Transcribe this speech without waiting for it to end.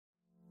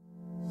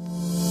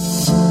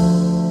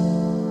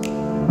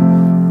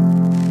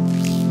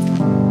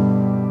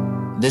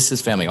This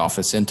is Family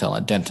Office Intel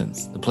at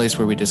Dentons, the place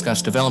where we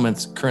discuss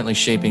developments currently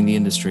shaping the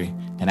industry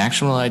and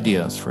actionable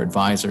ideas for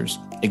advisors,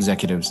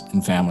 executives,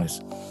 and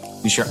families.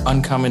 We share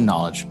uncommon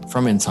knowledge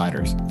from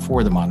insiders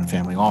for the modern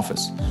family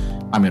office.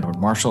 I'm Edward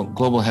Marshall,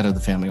 Global Head of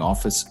the Family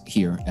Office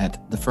here at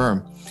the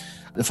firm.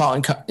 The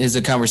following is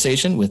a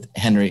conversation with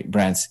Henry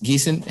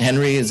Brandt-Giessen.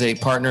 Henry is a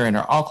partner in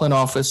our Auckland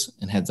office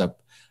and heads up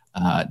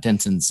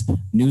Dentons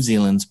New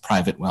Zealand's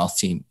private wealth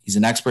team. He's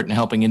an expert in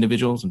helping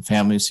individuals and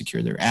families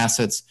secure their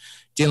assets,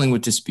 dealing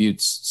with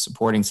disputes,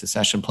 supporting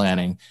succession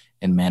planning,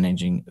 and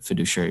managing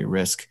fiduciary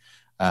risk.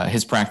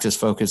 His practice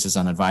focuses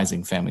on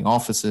advising family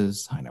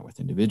offices, high net worth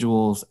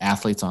individuals,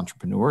 athletes,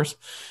 entrepreneurs,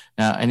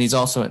 and he's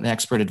also an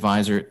expert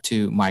advisor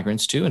to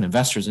migrants to and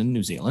investors in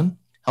New Zealand,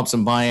 helps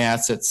them buy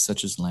assets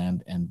such as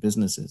land and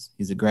businesses.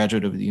 He's a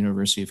graduate of the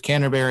University of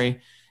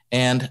Canterbury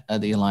and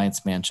the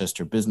Alliance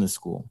Manchester Business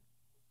School.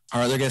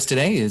 Our other guest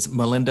today is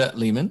Melinda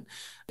Lehman.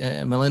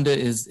 Melinda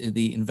is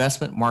the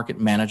investment market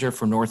manager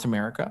for North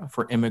America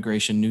for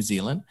Immigration New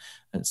Zealand.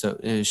 So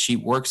she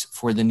works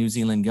for the New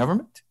Zealand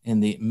government in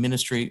the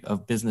Ministry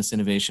of Business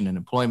Innovation and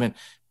Employment.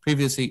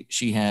 Previously,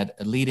 she had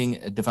leading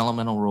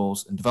development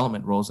roles,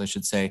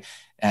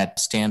 at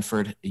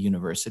Stanford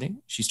University.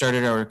 She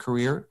started her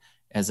career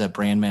as a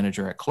brand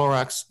manager at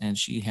Clorox, and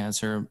she has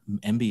her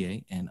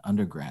MBA and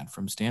undergrad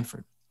from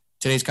Stanford.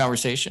 Today's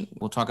conversation,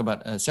 we'll talk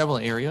about several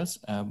areas,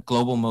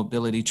 global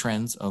mobility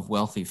trends of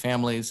wealthy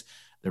families,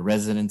 the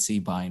residency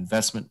by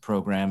investment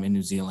program in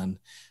New Zealand,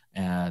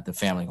 the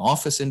family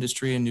office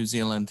industry in New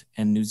Zealand,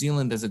 and New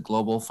Zealand as a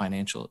global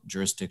financial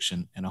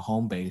jurisdiction and a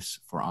home base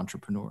for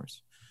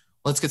entrepreneurs.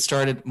 Let's get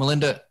started.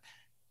 Melinda,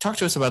 talk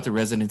to us about the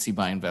residency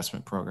by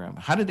investment program.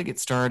 How did it get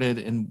started,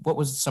 and what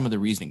was some of the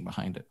reasoning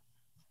behind it?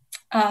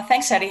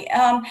 Thanks, Eddie.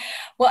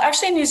 Well,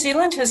 actually, New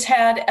Zealand has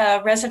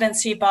had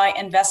residency by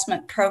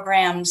investment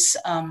programs,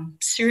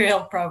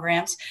 serial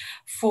programs,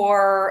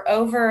 for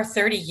over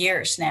 30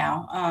 years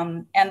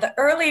now. And the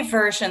early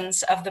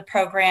versions of the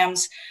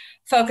programs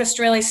focused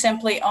really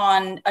simply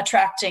on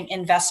attracting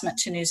investment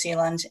to New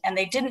Zealand, and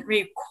they didn't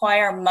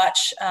require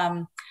much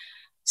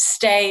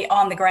stay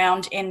on the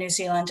ground in New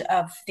Zealand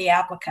of the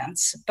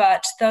applicants.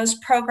 But those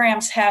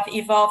programs have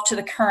evolved to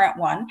the current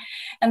one.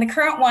 And the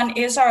current one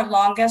is our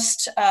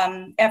longest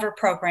ever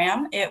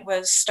program. It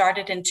was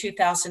started in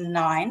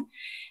 2009.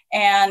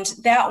 And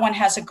that one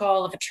has a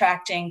goal of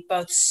attracting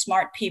both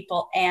smart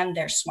people and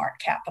their smart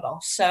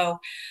capital. So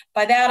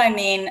by that, I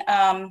mean,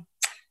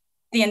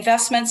 the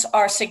investments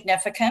are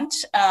significant.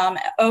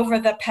 Over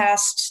the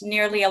past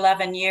nearly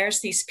 11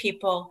 years, these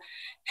people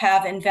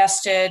have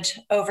invested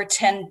over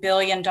 $10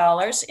 billion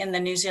in the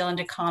New Zealand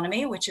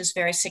economy, which is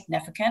very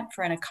significant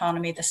for an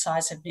economy the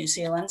size of New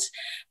Zealand's.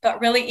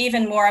 But really,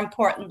 even more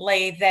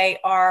importantly, they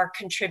are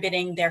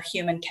contributing their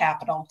human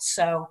capital.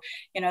 So,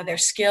 their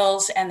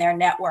skills and their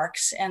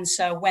networks. And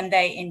so when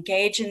they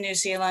engage in New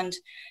Zealand,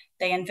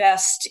 they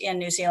invest in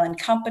New Zealand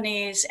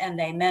companies, and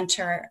they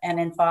mentor and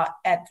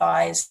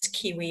advise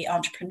Kiwi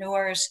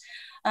entrepreneurs,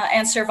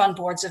 and serve on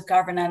boards of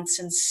governance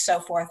and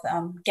so forth,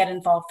 get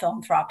involved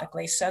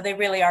philanthropically. So they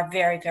really are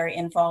very, very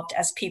involved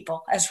as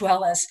people as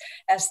well as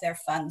their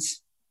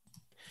funds.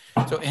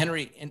 So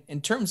Henry,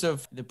 in terms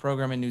of the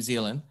program in New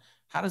Zealand,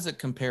 how does it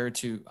compare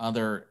to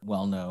other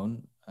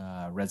well-known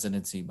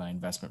residency by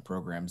investment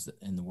programs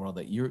in the world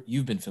that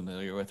you've been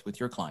familiar with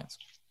your clients?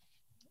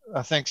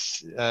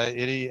 Thanks,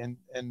 Eddie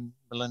and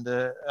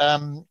Melinda.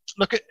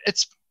 Look,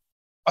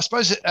 I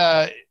suppose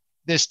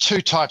there's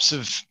two types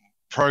of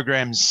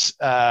programs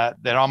that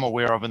I'm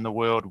aware of in the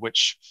world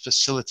which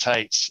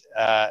facilitate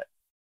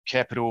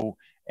capital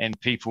and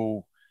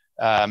people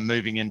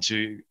moving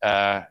into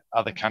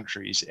other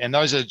countries. And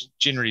those are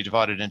generally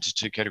divided into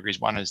two categories.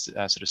 One is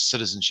sort of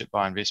citizenship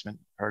by investment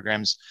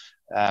programs,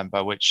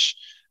 by which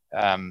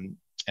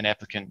an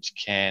applicant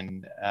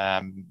can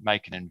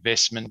make an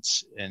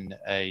investment in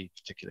a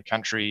particular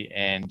country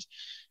and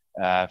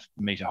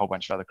meet a whole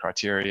bunch of other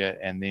criteria,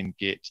 and then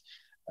get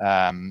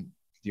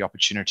the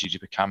opportunity to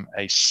become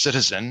a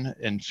citizen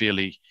in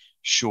fairly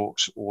short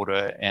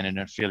order and in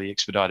a fairly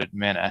expedited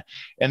manner.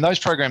 And those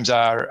programs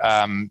are,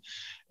 in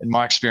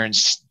my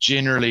experience,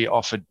 generally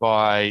offered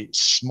by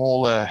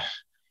smaller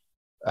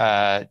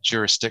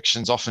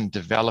jurisdictions, often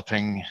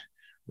developing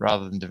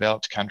rather than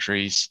developed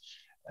countries.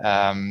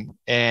 And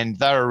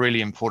they're a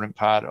really important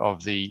part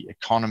of the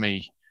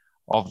economy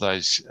of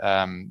those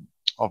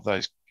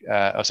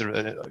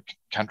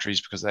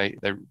countries, because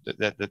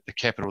the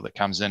capital that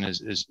comes in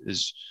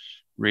is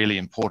really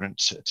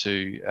important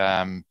to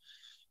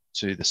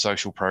the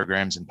social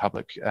programs and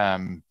public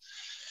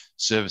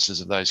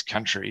services of those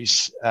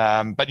countries.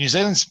 But New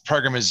Zealand's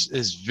program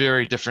is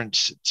very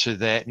different to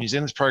that. New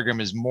Zealand's program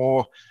is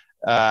more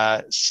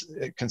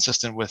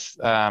consistent with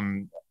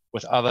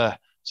other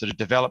sort of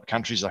developed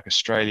countries like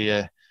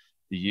Australia,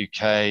 the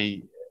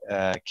UK,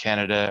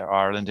 Canada,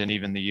 Ireland, and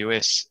even the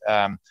US,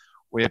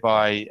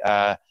 whereby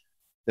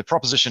the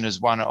proposition is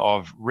one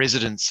of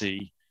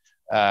residency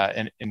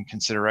in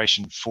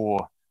consideration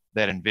for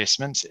that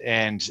investment,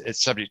 and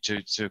it's subject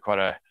to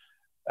quite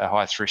a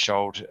high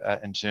threshold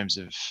in terms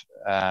of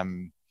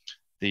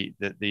the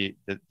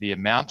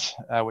amount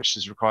which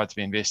is required to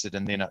be invested,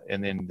 and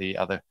then the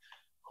other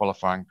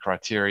qualifying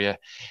criteria.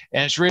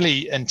 And it's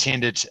really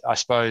intended, I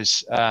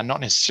suppose, not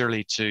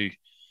necessarily to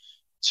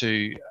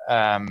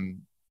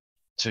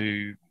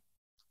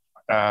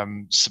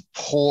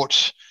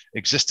support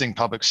existing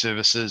public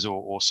services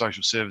or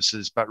social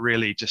services, but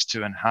really just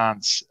to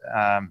enhance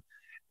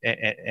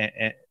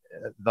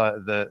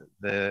the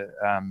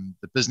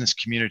business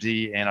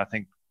community, and I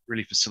think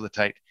really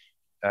facilitate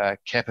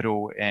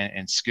capital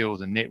and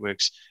skills and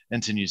networks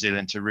into New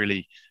Zealand to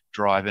really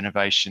drive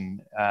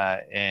innovation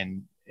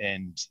and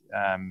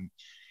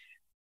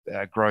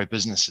grow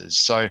businesses.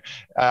 So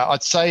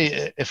I'd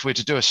say if we're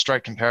to do a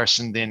straight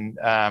comparison, then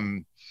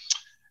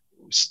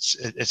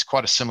it's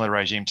quite a similar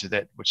regime to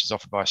that which is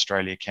offered by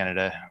Australia,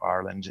 Canada,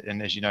 Ireland.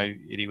 And as you know,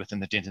 Eddie, within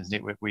the Dentons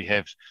Network, we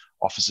have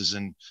offices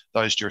in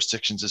those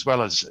jurisdictions as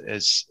well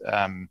as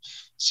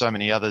so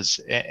many others.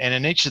 And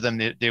in each of them,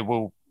 there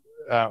will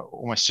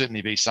almost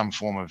certainly be some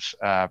form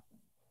of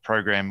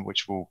program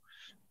which will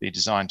be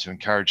designed to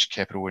encourage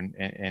capital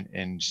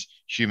and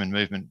human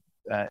movement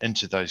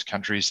into those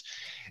countries.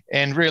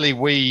 And really,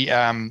 we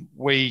and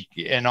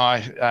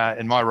I,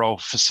 in my role,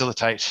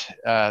 facilitate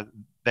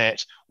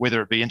that,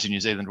 whether it be into New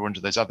Zealand or into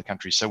those other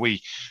countries. So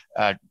we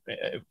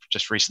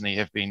just recently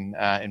have been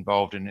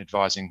involved in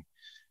advising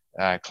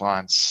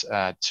clients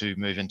to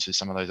move into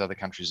some of those other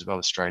countries as well,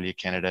 Australia,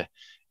 Canada,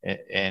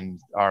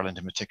 and Ireland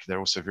in particular,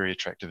 also very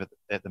attractive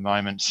at the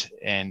moment,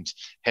 and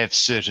have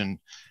certain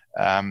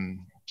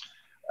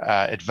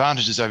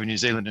advantages over New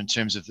Zealand in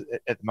terms of,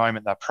 at the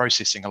moment, they're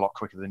processing a lot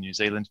quicker than New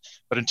Zealand.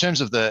 But in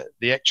terms of the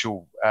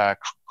actual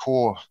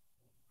core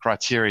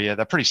criteria,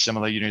 they're pretty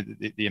similar. You know,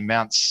 the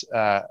amounts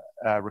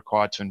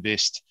required to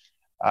invest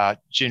are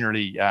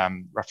generally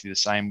roughly the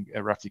same,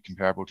 roughly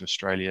comparable to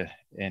Australia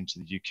and to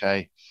the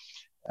UK.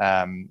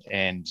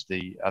 And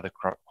the other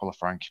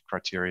qualifying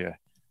criteria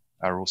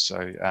are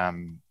also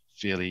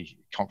fairly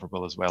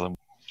comparable as well.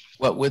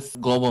 Well, with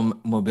global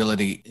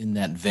mobility in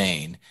that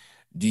vein,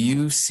 do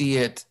you see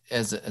it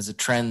as a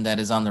trend that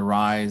is on the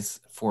rise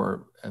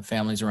for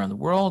families around the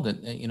world?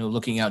 And, you know,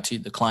 looking out to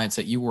the clients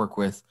that you work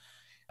with,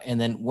 and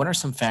then what are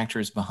some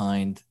factors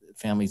behind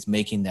families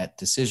making that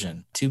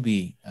decision to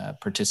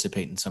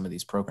participate in some of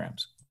these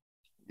programs?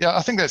 Yeah,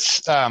 I think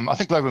that's. I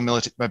think global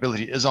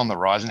mobility is on the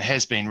rise and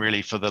has been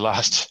really for the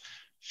last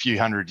few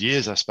hundred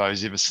years, I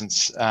suppose, ever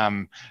since. I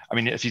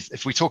mean,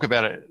 if we talk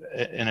about it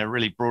in a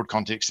really broad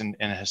context and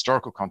in a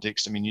historical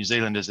context, I mean, New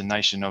Zealand is a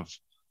nation of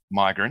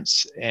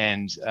migrants,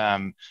 and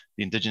the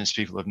indigenous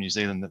people of New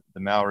Zealand, the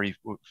Maori,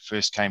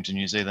 first came to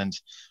New Zealand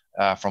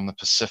from the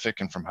Pacific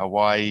and from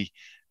Hawaii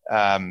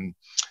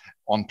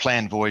on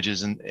planned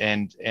voyages,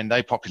 and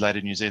they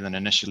populated New Zealand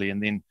initially,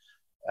 and then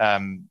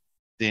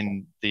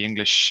the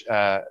English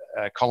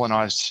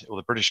colonized, or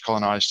the British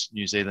colonized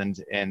New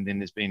Zealand, and then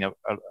there's been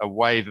a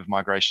wave of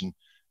migration,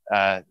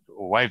 or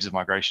waves of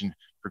migration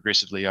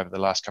progressively over the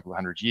last couple of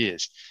hundred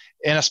years.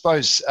 And I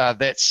suppose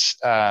that's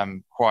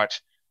quite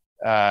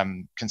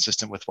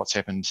consistent with what's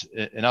happened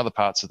in other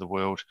parts of the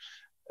world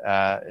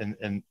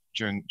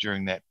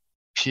during that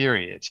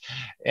period.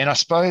 And I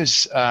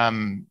suppose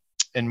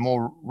in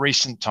more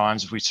recent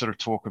times, if we sort of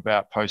talk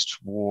about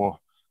post-war,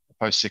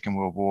 post-Second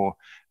World War,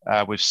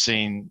 we've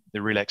seen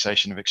the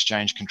relaxation of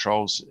exchange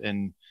controls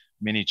in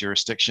many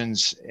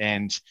jurisdictions,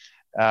 and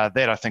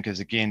that, I think,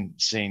 has again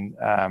seen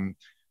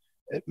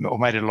or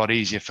made it a lot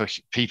easier for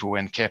people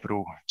and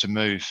capital to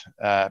move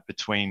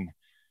between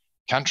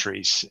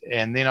countries.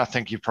 And then I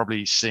think you've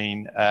probably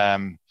seen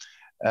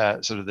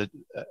sort of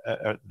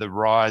the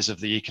rise of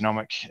the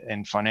economic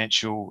and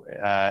financial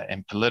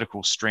and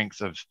political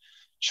strength of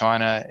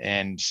China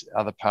and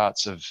other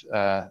parts of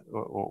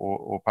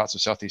or parts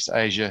of Southeast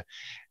Asia.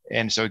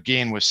 And so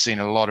again, we've seen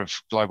a lot of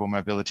global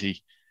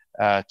mobility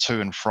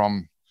to and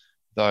from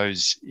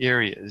those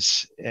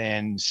areas,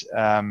 and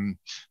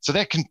so that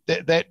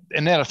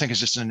I think is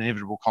just an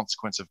inevitable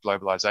consequence of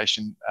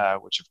globalization,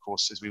 which of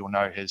course, as we all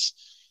know,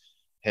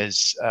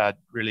 has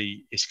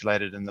really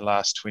escalated in the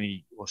last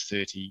 20 or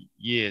 30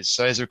 years.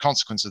 So as a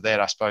consequence of that,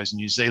 I suppose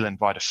New Zealand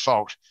by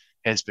default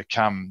has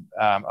become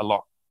a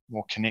lot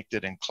more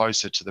connected and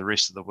closer to the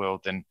rest of the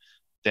world than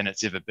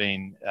it's ever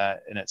been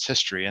in its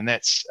history. And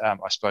that's,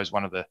 I suppose,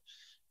 one of the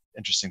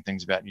interesting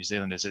things about New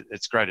Zealand is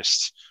its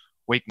greatest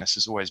weakness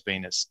has always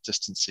been its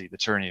distancy, the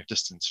tyranny of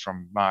distance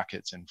from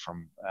markets and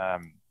from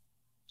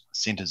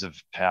centers of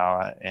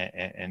power.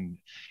 And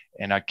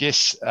I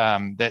guess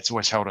that's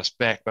always held us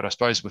back. But I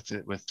suppose with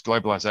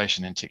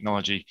globalization and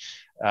technology,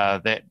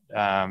 that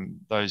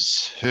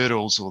those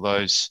hurdles or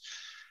those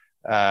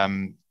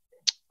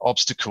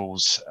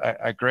obstacles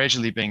are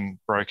gradually being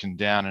broken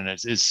down, and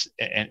it is,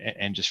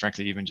 and just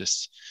frankly, even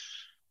just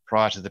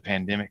prior to the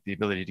pandemic, the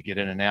ability to get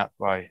in and out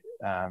by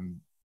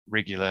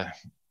regular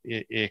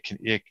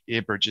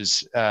air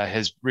bridges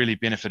has really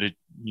benefited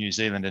New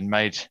Zealand and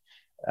made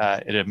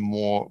it a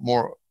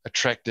more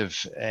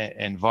attractive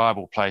and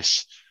viable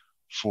place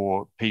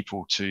for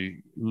people to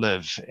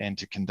live and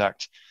to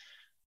conduct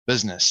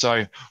business.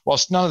 So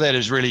whilst none of that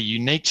is really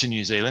unique to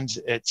New Zealand,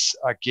 it's,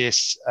 I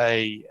guess,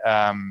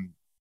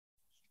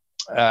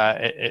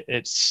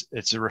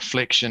 it's a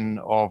reflection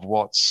of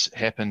what's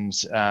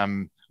happened.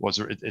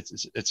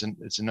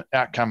 It's an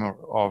outcome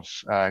of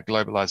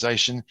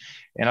globalization,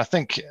 and I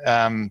think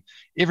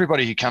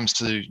everybody who comes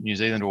to New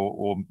Zealand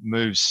or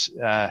moves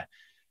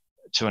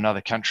to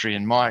another country,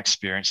 in my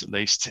experience at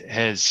least,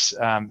 has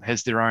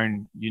their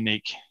own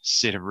unique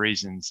set of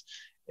reasons,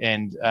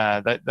 and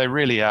they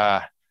really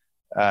are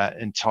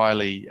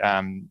entirely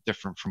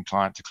different from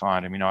client to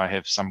client. I mean, I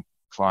have some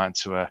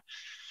clients who are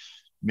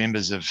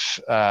members of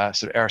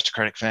sort of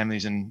aristocratic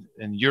families in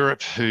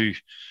Europe who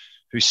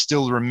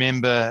still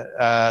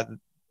remember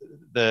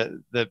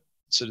the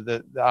sort of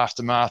the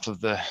aftermath of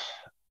the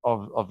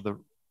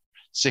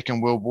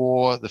Second World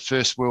War, the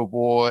First World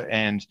War,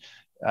 and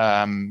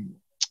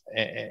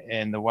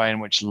the way in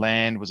which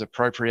land was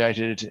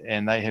appropriated,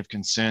 and they have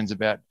concerns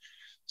about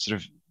sort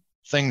of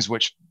things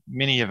which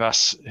many of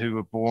us who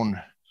were born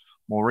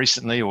more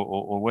recently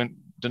or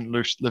didn't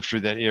live through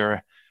that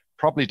era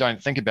probably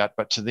don't think about,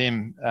 but to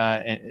them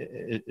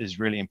it is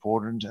really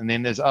important. And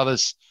then there's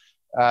others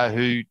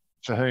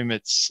for whom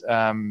it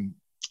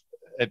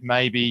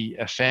may be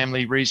a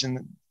family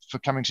reason for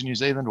coming to New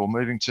Zealand or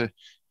moving to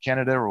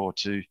Canada or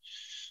to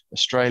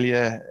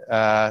Australia.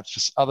 For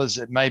others,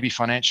 it may be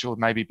financial, it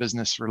may be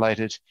business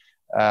related.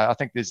 I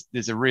think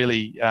there's a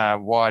really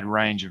wide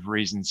range of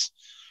reasons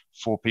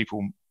for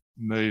people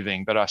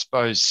moving. But I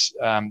suppose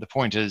the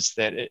point is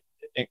that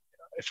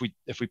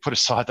if we put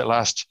aside the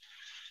last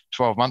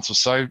 12 months or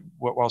so,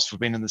 whilst we've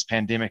been in this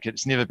pandemic,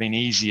 it's never been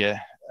easier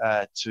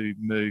to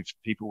move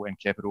people and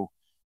capital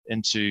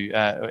into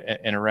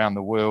and around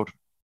the world,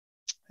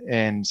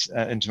 and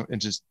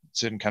into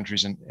certain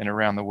countries and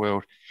around the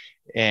world,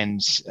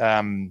 and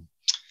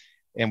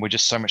we're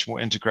just so much more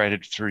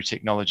integrated through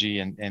technology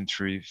and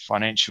through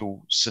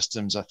financial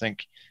systems. I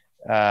think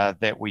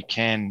that we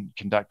can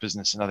conduct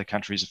business in other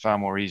countries far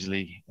more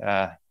easily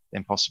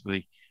than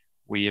possibly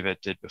we ever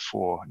did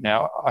before.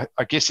 Now,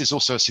 I guess there's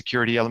also a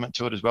security element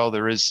to it as well.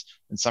 There is,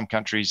 in some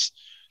countries,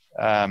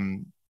 a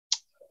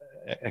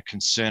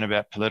concern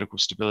about political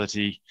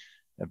stability,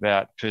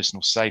 about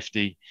personal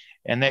safety,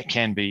 and that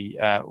can be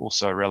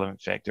also a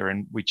relevant factor.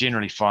 And we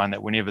generally find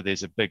that whenever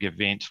there's a big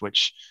event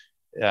which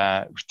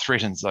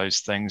threatens those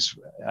things,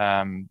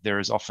 there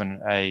is often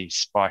a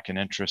spike in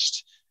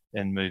interest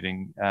in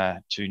moving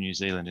to New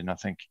Zealand. And I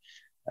think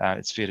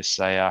it's fair to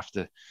say,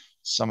 after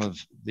some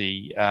of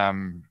the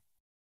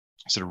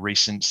sort of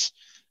recently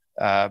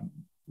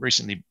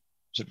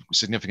sort of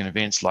significant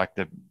events like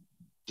the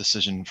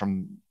decision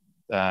from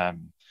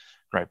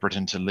Great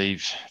Britain to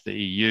leave the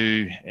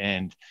EU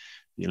and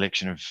the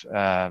election of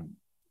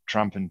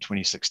Trump in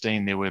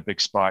 2016, there were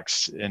big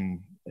spikes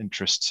in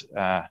interest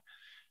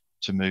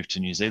to move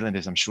to New Zealand,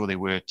 as I'm sure there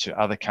were to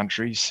other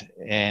countries.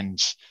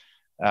 And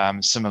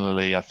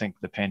similarly, I think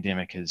the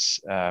pandemic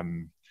has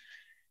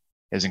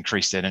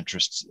increased that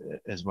interest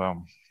as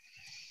well.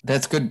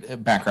 That's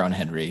good background,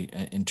 Henry,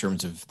 in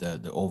terms of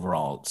the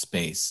overall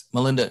space.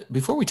 Melinda,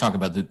 before we talk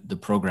about the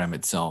program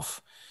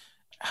itself,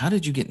 how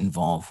did you get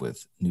involved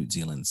with New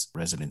Zealand's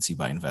Residency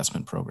by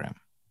Investment program?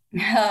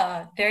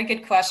 Very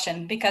good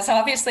question, because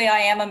obviously I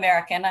am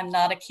American. I'm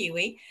not a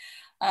Kiwi,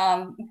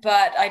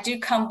 but I do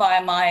come by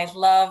my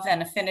love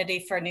and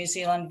affinity for New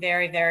Zealand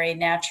very, very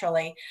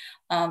naturally.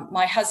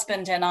 My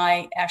husband and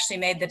I actually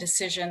made the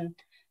decision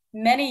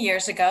many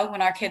years ago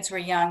when our kids were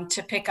young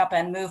to pick up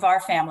and move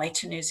our family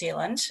to New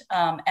Zealand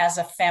as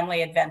a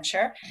family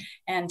adventure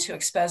and to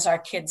expose our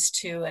kids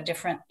to a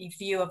different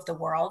view of the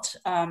world.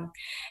 And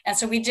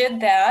so we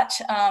did that,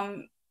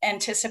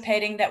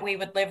 anticipating that we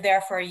would live there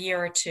for a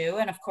year or two.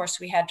 And of course,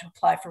 we had to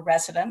apply for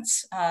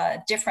residence,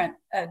 a different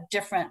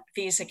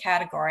visa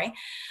category.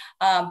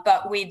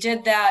 But we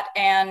did that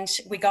and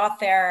we got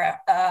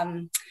there.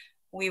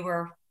 We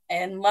were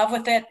in love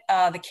with it.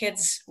 The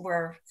kids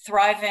were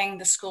thriving,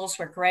 the schools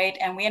were great,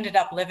 and we ended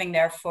up living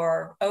there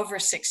for over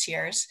 6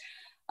 years.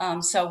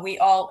 So we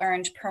all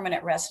earned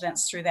permanent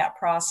residence through that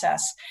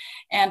process.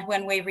 And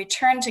when we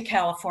returned to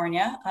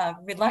California,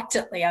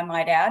 reluctantly, I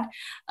might add,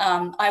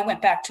 I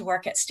went back to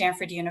work at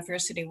Stanford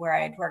University, where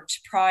I had worked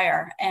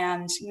prior,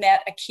 and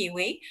met a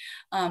Kiwi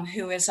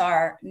who is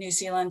our New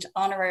Zealand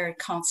honorary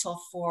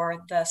consul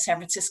for the San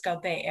Francisco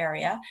Bay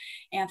Area,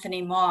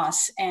 Anthony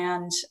Moss,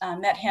 and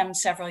met him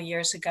several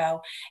years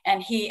ago.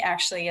 And he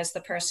actually is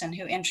the person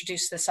who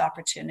introduced this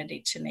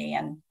opportunity to me.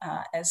 And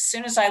as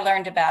soon as I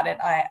learned about it,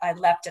 I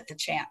leapt at the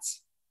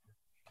chance.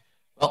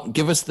 Well,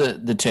 give us the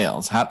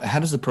details. How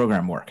does the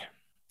program work?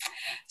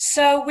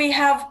 So we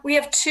have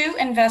 2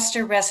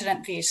 investor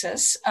resident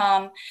visas.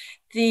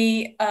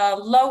 The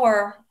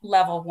lower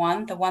level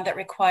one, the one that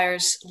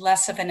requires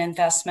less of an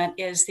investment,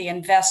 is the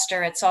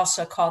investor. It's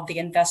also called the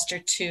Investor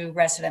 2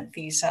 resident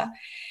visa.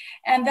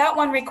 And that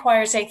one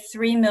requires a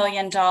 $3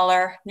 million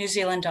New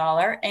Zealand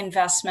dollar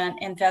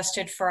investment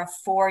invested for a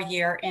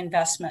 4-year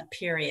investment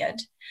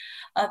period.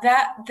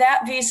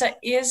 That visa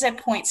is a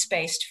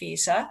points-based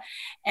visa,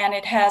 and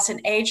it has an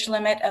age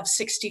limit of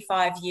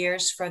 65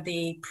 years for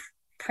the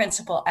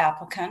principal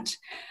applicant,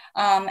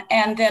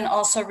 and then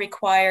also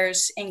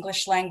requires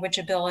English language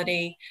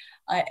ability,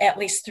 at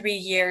least 3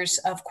 years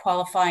of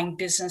qualifying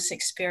business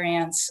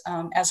experience,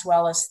 as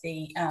well as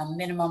the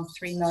minimum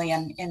 $3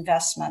 million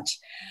investment.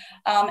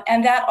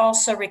 And that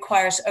also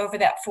requires, over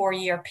that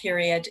 4-year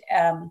period,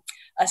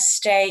 a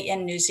stay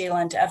in New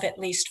Zealand of at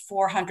least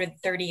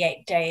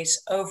 438 days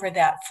over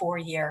that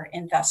 4-year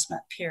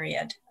investment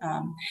period.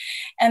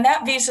 And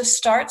that visa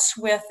starts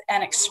with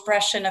an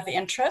expression of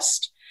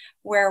interest,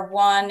 where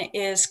one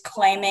is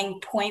claiming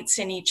points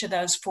in each of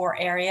those 4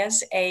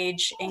 areas: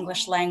 age,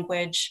 English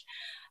language,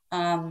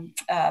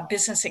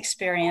 business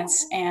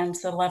experience, and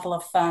the level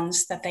of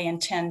funds that they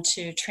intend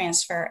to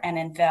transfer and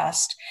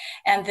invest.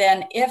 And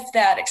then if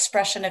that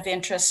expression of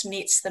interest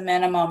meets the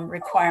minimum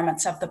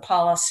requirements of the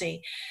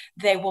policy,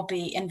 they will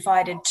be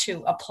invited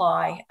to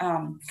apply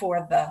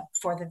for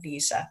the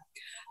visa.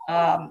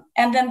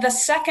 And then the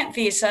second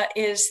visa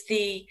is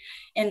the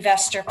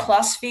Investor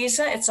Plus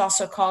visa. It's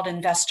also called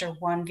Investor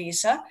One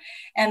visa.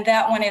 And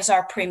that one is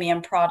our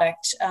premium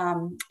product.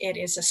 It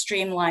is a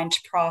streamlined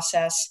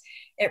process.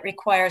 It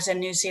requires a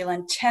New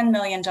Zealand $10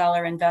 million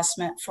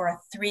investment for a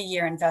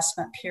 3-year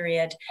investment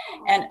period.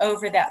 And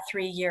over that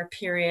 3-year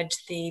period,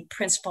 the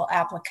principal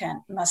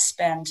applicant must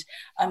spend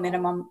a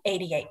minimum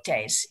 88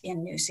 days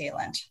in New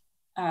Zealand.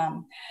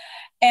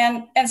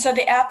 And so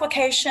the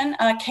application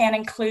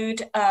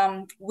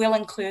will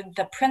include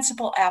the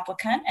principal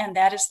applicant, and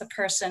that is the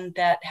person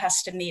that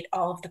has to meet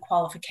all of the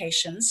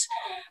qualifications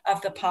of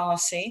the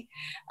policy.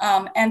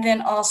 And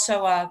then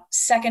also a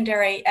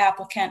secondary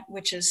applicant,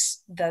 which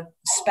is the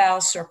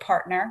spouse or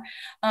partner,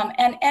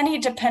 and any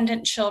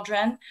dependent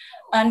children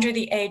under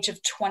the age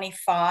of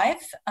 25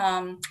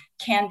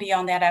 can be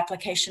on that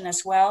application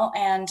as well.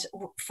 And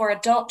for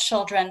adult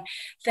children,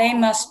 they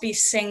must be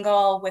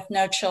single with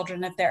no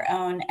children of their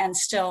own and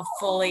still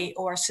fully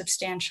or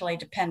substantially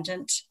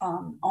dependent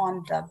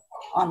on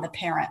the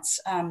parents.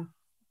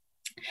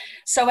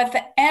 So at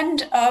the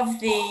end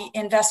of the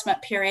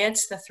investment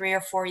periods, the 3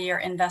 or 4 year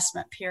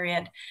investment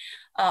period,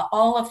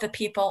 all of the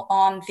people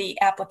on the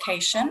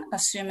application,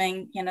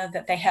 assuming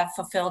that they have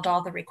fulfilled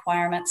all the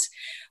requirements,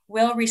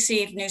 will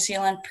receive New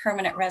Zealand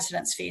permanent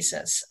residence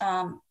visas.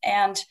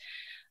 And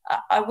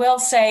I will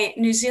say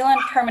New Zealand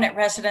permanent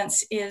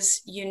residence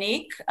is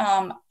unique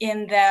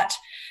in that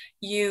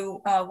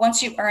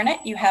once you earn it,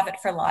 you have it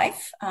for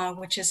life,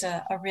 which is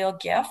a real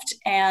gift.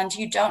 And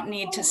you don't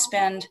need to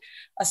spend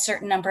a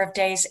certain number of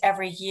days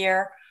every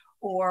year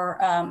or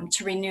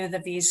to renew the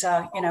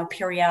visa,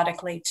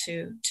 periodically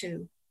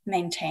to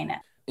maintain it.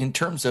 In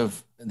terms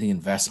of the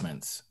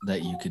investments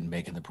that you can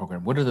make in the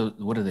program, what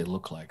do they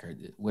look like? Or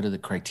what are the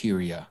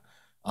criteria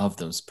of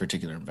those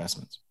particular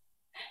investments?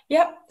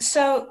 Yep.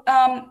 So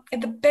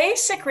the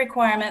basic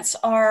requirements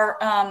are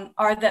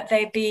that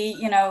they be,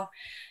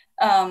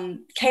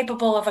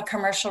 capable of a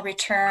commercial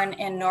return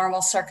in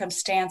normal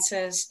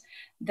circumstances,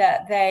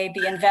 that they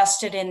be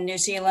invested in New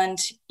Zealand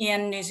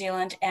and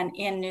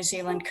in New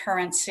Zealand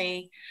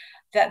currency,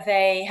 that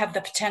they have the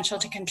potential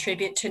to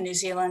contribute to New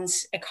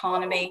Zealand's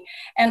economy,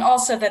 and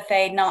also that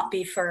they not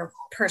be for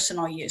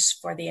personal use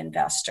for the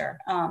investor.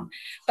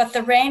 But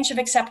the range of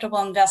acceptable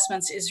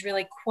investments is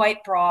really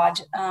quite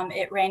broad.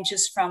 It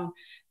ranges from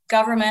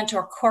government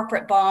or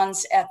corporate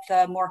bonds at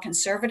the more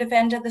conservative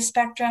end of the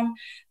spectrum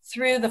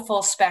through the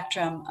full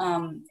spectrum,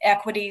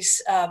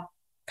 equities,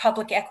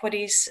 public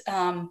equities,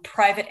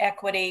 private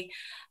equity,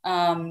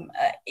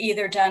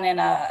 either done in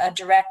a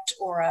direct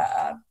or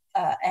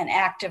an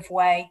active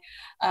way.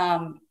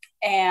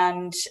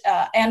 And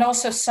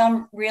also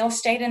some real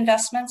estate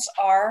investments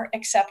are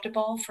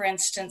acceptable, for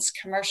instance,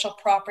 commercial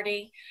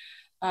property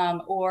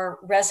or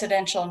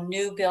residential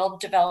new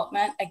build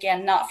development,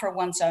 again, not for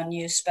one's own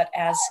use, but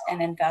as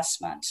an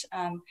investment.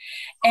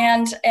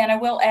 And I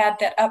will add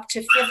that up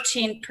to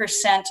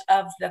 15%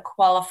 of the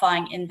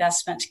qualifying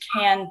investment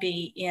can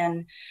be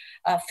in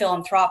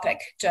philanthropic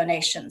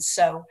donations,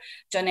 so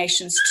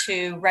donations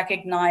to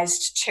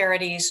recognized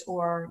charities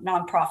or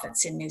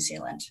nonprofits in New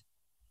Zealand.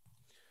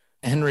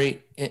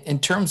 Henry, in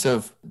terms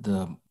of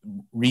the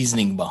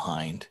reasoning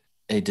behind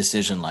a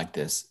decision like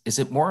this, is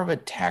it more of a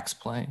tax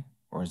play,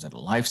 or is it a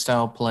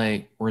lifestyle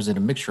play, or is it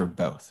a mixture of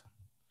both? I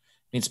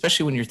mean,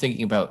 especially when you're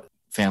thinking about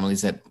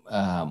families that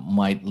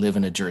might live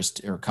in a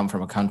or come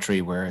from a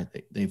country where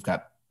they've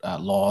got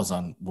laws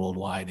on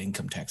worldwide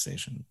income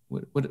taxation.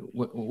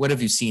 What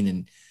have you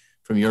seen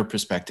from your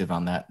perspective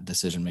on that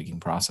decision-making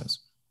process?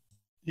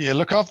 Yeah,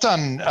 look, I've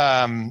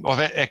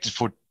acted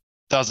for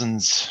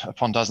dozens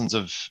upon dozens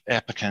of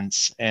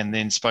applicants and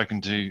then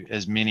spoken to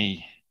as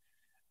many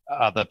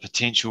other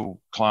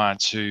potential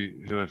clients who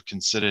have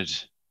considered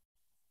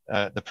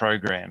the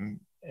program.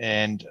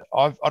 And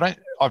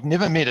I've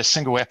never met a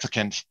single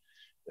applicant,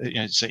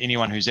 so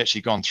anyone who's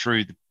actually gone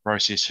through the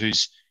process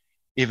who's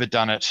ever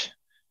done it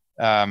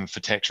for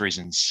tax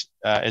reasons.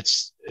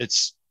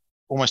 It's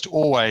almost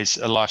always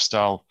a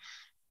lifestyle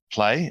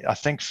play. I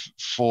think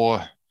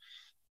for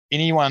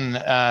anyone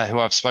who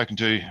I've spoken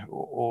to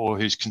or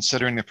who's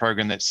considering the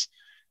program that's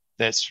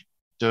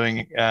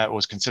doing or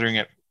is considering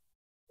it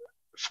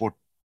for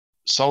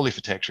solely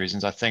for tax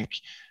reasons, I think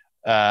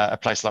a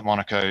place like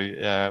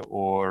Monaco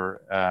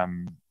or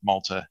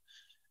Malta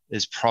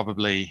is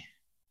probably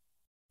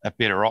a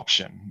better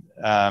option.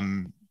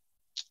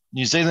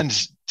 New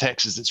Zealand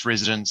taxes its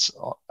residents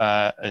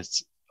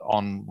it's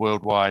on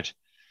worldwide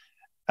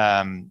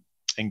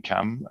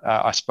income.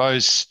 I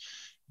suppose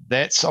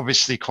that's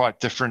obviously quite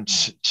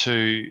different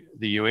to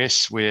the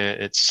US, where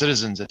its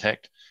citizens are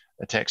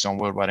taxed on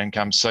worldwide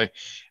income. So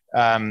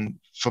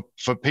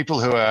for people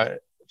who are,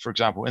 for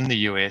example, in the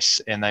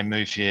US and they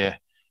move here,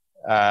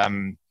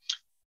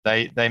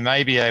 they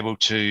may be able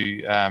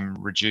to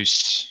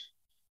reduce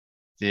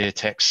their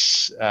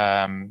tax,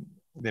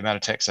 the amount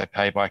of tax they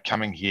pay by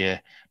coming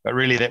here, but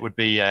really that would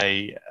be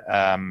a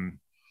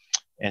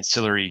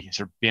ancillary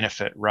sort of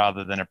benefit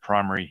rather than a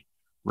primary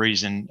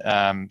reason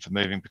for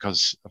moving,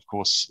 because of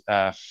course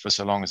for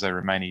so long as they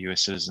remain a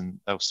US citizen,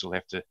 they'll still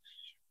have to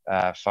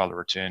file a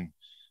return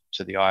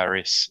to the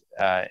IRS,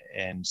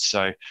 and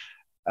so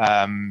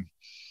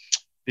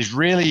there's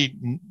really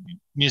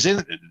New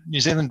Zealand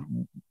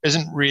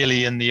isn't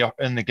really in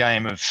the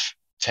game of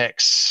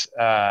tax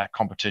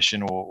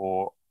competition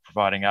or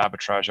providing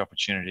arbitrage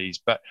opportunities,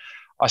 but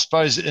I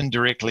suppose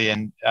indirectly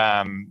and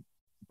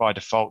by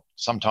default,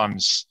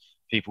 sometimes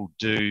people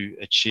do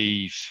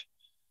achieve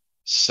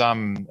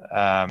some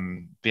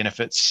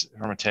benefits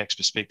from a tax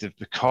perspective,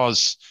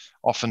 because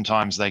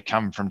oftentimes they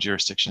come from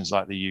jurisdictions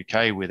like the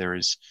UK where there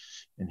is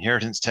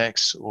inheritance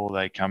tax, or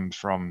they come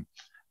from,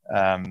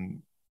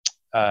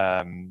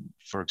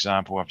 for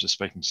example, I was just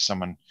speaking to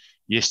someone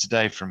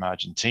yesterday from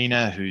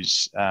Argentina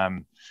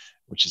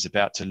which is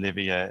about to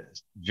levy a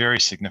very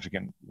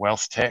significant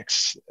wealth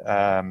tax,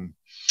 and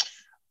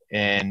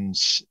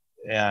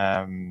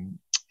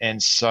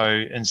so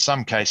in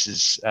some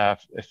cases,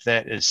 if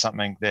that is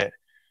something that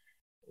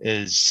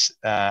is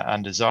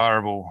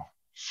undesirable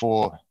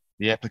for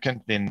the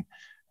applicant, then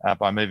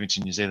by moving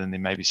to New Zealand, there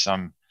may be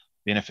some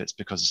benefits,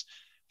 because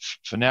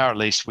for now at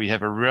least, we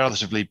have a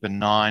relatively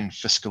benign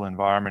fiscal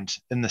environment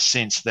in the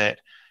sense that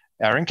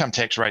our income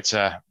tax rates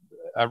are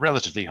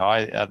relatively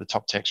high. The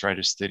top tax rate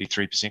is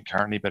 33%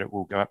 currently, but it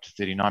will go up to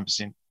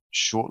 39%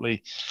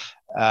 shortly.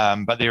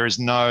 But there is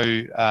no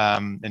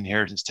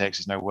inheritance tax,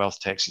 there's no wealth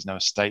tax, there's no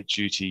estate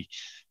duty,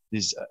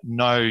 there's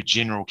no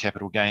general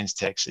capital gains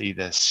tax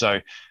either. So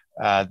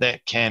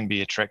that can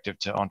be attractive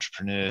to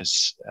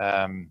entrepreneurs.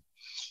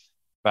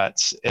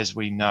 But as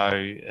we know,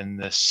 in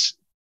this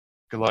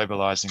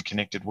globalized and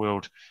connected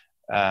world,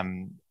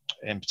 and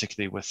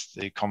particularly with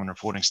the Common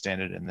Reporting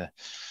Standard and the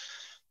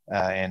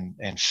and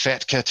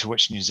FATCA, to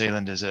which New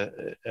Zealand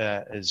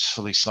is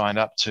fully signed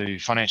up to,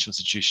 financial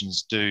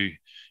institutions do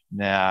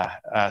now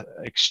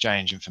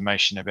exchange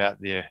information about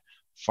their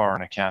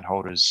foreign account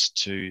holders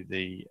to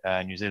the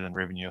New Zealand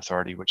Revenue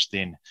Authority, which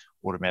then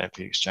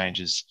automatically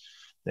exchanges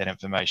that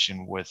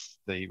information with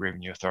the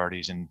revenue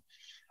authorities in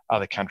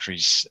other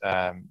countries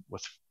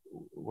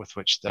with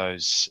which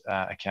those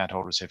account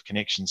holders have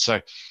connections.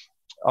 So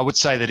I would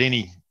say that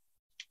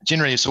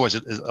generally it's always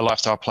a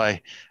lifestyle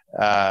play,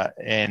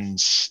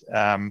 and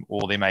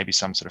or there may be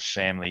some sort of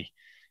family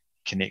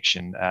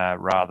connection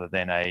rather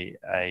than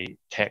a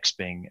tax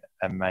being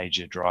a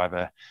major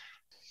driver.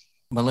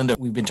 Melinda,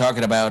 we've been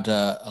talking about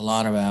a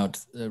lot about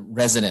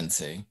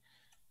residency.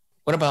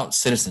 What about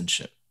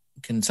citizenship?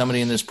 Can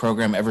somebody in this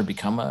program ever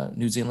become a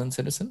New Zealand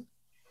citizen?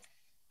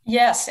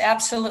 Yes,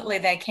 absolutely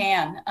they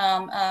can.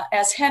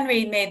 As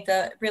Henry made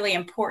the really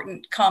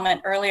important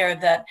comment earlier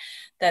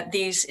that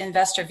these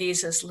investor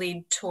visas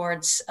lead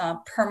towards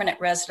permanent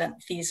resident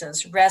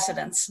visas,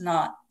 residence,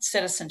 not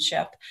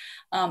citizenship.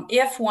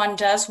 If one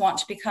does want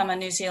to become a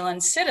New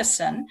Zealand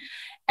citizen,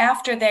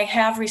 after they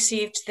have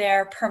received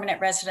their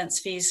permanent residence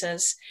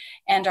visas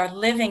and are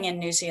living in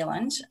New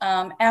Zealand,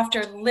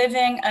 after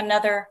living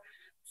another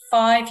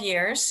 5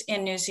 years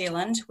in New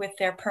Zealand with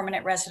their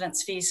permanent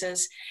residence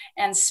visas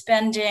and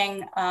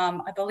spending,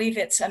 I believe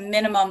it's a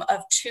minimum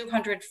of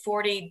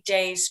 240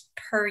 days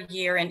per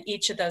year in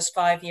each of those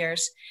 5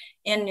 years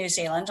in New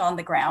Zealand on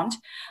the ground,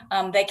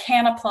 they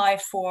can apply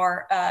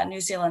for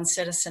New Zealand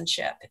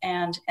citizenship.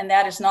 And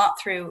that is not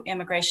through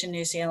Immigration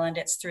New Zealand,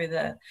 it's through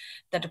the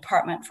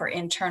Department for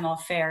Internal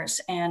Affairs.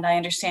 And I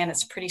understand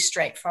it's a pretty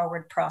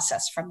straightforward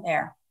process from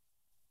there.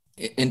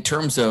 In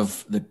terms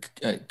of the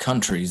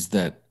countries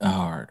that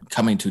are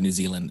coming to New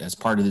Zealand as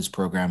part of this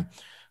program,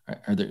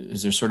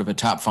 is there sort of a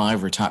top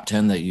 5 or top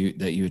 10 that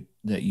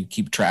you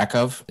keep track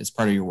of as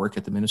part of your work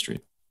at the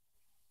ministry?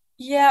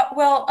 Yeah,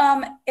 well,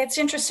 it's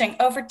interesting.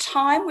 Over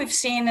time, we've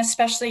seen,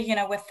 especially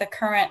with the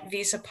current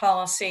visa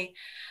policy,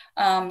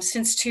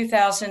 since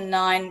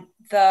 2009,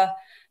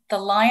 the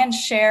lion's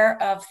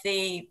share of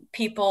the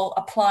people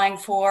applying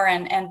for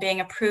and being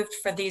approved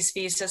for these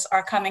visas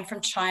are coming from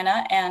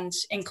China, and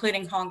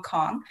including Hong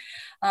Kong.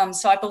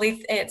 So I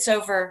believe it's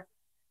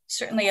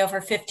certainly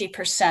over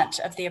 50%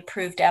 of the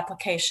approved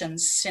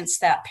applications since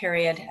that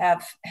period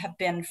have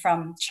been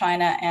from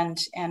China and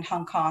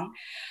Hong Kong.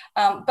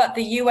 But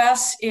the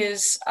US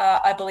is,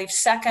 I believe,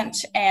 second,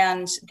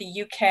 and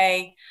the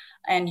UK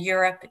and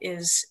Europe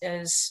is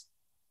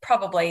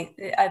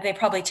they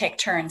probably take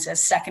turns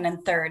as second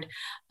and third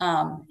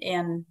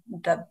in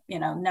the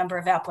number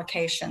of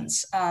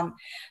applications.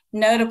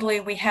 Notably,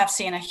 we have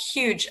seen a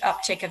huge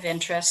uptick of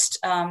interest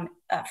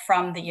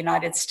from the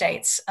United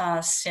States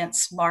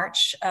since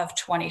March of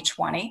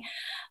 2020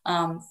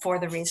 for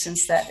the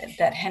reasons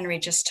that Henry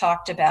just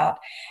talked about.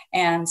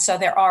 And so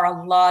there are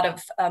a lot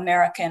of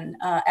American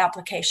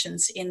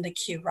applications in the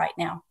queue right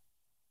now.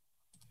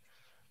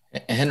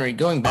 Henry,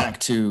 going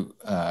back to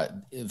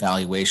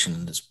evaluation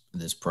in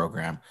this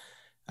program,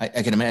 I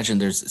can imagine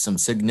there's some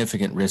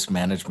significant risk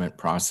management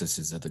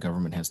processes that the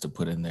government has to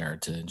put in there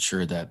to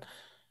ensure that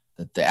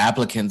the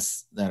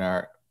applicants that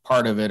are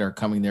part of it are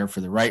coming there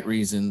for the right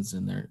reasons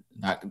and they're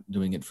not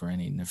doing it for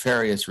any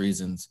nefarious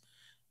reasons.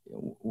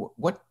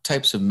 What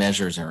types of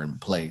measures are in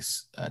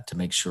place to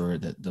make sure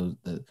that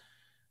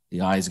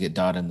the I's get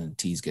dotted and the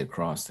T's get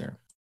crossed there?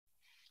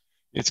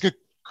 It's a good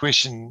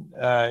question,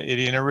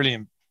 Eddie, and a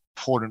really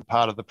important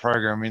part of the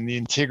program. I mean, the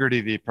integrity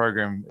of the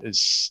program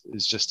is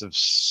just of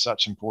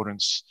such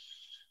importance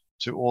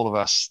to all of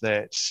us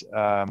that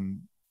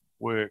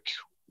work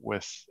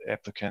with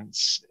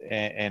applicants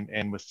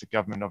and with the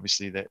government,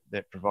 obviously,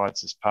 that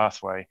provides this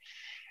pathway.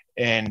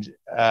 And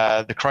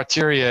the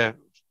criteria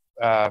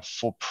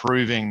for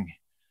proving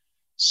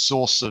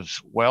source of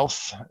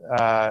wealth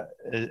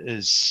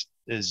is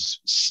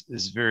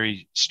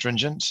very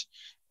stringent.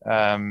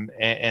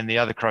 And the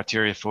other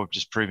criteria for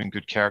just proving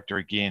good character,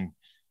 again,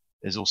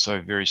 is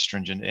also very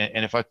stringent.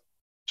 And if I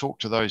talk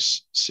to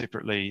those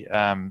separately,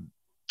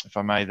 if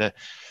I may,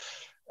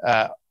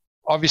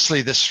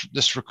 obviously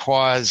this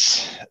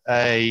requires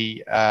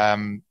a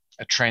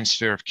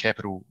transfer of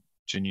capital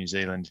to New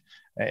Zealand,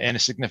 and a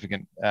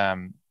significant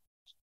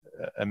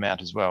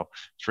amount as well,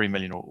 3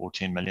 million or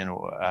 10 million,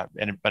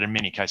 but in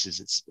many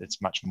cases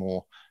it's much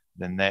more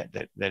than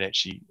that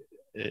actually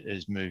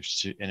is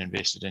moved to and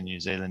invested in New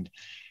Zealand.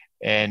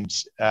 And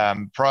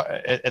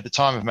at the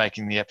time of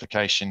making the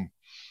application,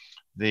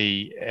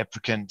 the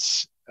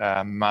applicant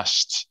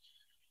must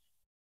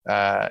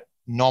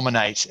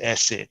nominate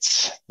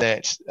assets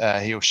that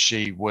he or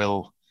she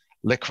will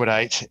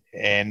liquidate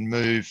and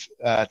move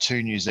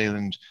to New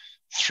Zealand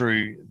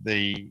through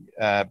the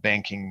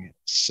banking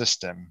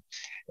system.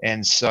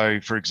 And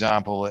so, for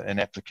example, an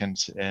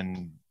applicant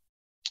in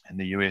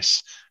the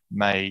US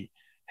may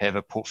have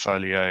a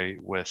portfolio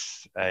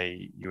with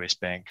a US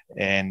bank,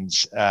 and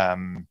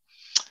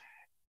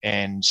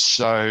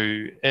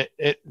so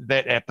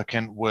that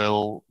applicant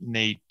will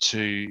need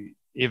to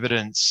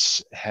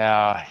evidence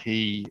how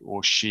he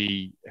or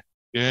she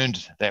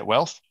earned that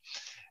wealth,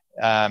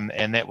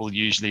 and that will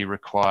usually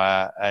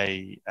require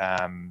a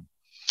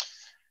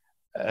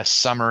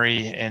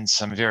summary and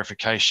some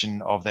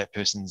verification of that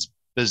person's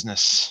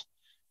business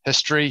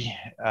history,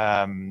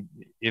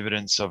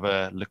 evidence of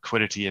a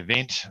liquidity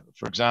event,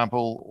 for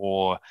example,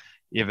 or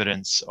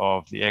evidence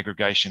of the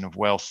aggregation of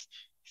wealth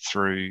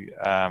through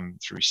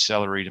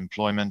salaried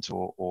employment,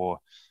 or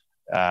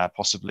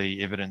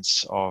possibly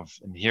evidence of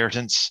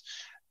inheritance,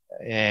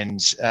 and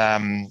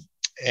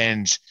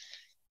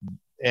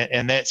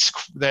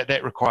that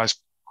requires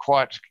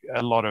quite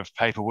a lot of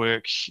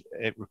paperwork.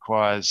 It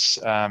requires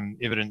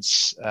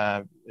evidence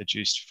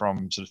adduced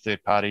from sort of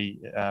third-party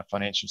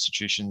financial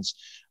institutions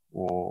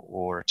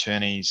or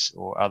attorneys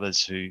or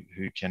others who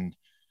can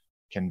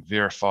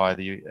verify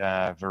the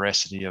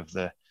veracity of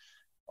the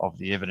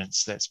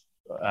evidence that's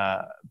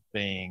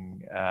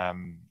being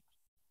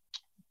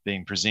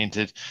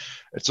presented.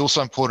 It's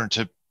also important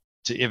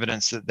to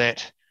evidence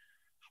that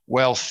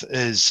wealth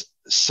is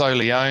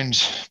solely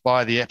owned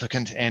by the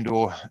applicant and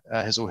or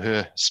his or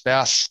her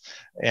spouse,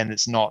 and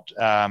it's not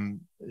the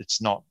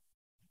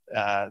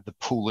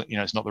pool.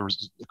 It's not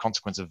the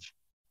consequence of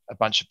a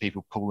bunch of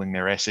people pooling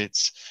their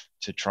assets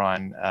to try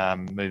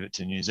and move it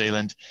to New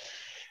Zealand.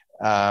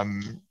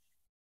 And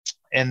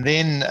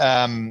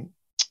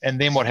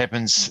then what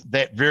happens?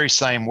 That very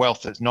same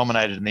wealth that's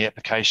nominated in the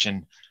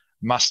application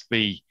must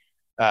be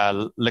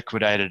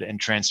liquidated and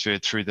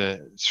transferred through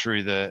the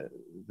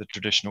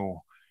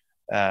traditional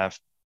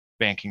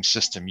banking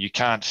system. You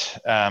can't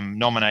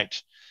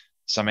nominate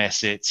some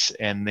assets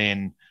and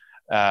then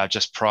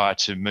just prior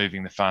to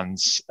moving the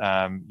funds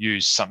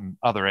use some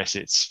other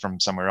assets from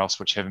somewhere else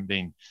which haven't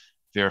been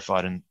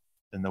verified in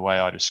the way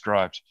I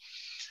described.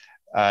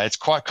 It's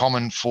quite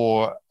common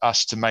for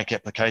us to make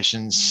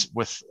applications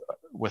with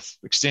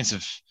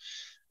extensive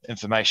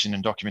information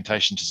and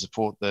documentation to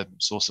support the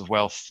source of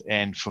wealth,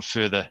 and for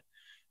further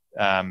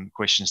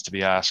questions to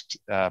be asked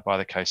by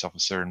the case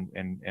officer,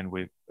 and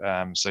we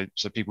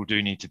so people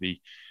do need to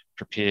be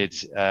prepared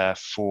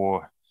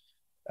for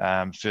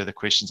further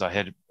questions. I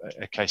had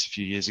a case a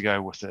few years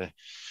ago with a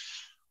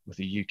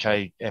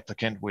UK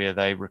applicant where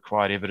they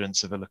required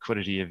evidence of a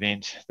liquidity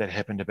event that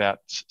happened about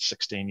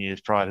 16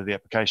 years prior to the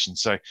application.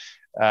 So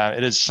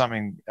it is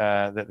something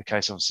that the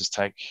case officers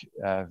take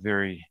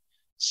very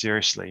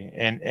seriously.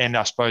 And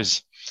I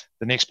suppose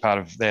the next part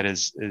of that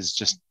is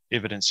just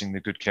evidencing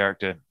the good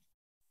character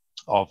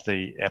of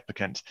the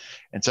applicant,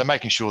 and so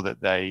making sure that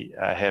they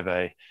have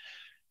a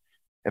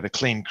have a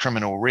clean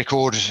criminal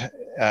record,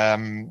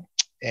 and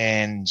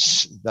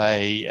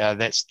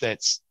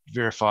that's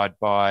verified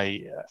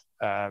by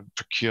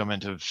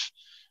procurement of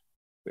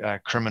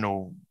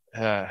criminal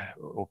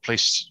or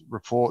police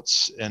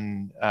reports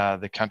in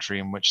the country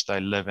in which they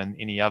live and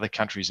any other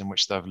countries in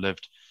which they've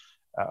lived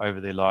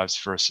over their lives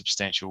for a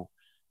substantial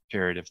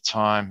period of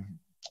time.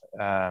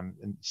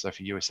 And so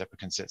for US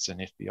applicants, that's an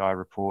FBI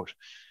report.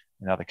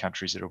 In other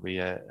countries, it'll be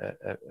a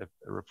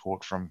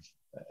report from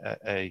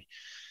a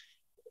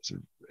sort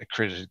of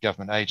accredited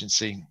government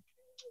agency.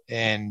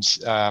 And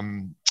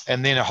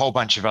then a whole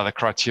bunch of other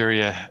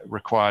criteria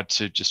required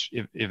to just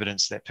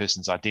evidence that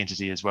person's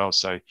identity as well.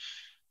 So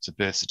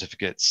birth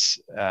certificates,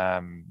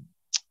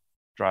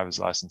 driver's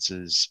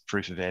licenses,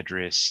 proof of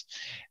address,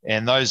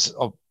 and those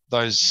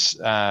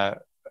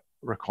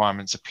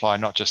requirements apply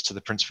not just to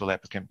the principal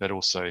applicant, but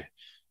also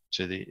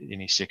to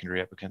any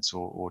secondary applicants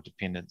or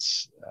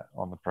dependents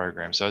on the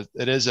program. So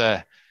it is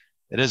a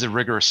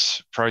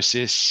rigorous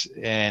process,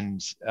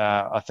 and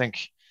I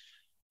think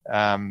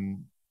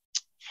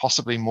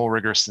possibly more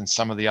rigorous than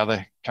some of the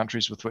other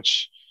countries with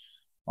which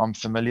I'm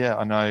familiar.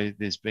 I know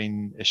there's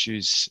been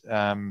issues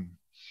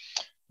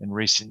in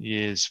recent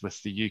years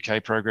with the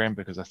UK program,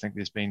 because I think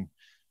there's been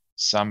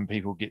some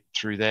people get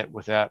through that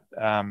without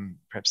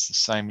perhaps the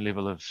same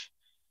level of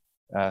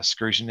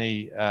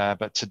scrutiny.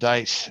 But to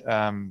date,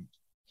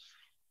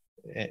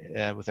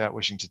 without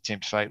wishing to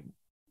tempt fate,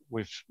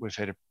 we've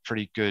had a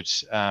pretty good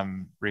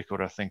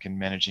record, I think, in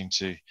managing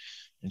to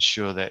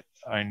ensure that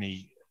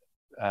only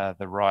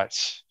the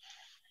right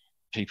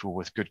people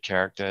with good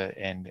character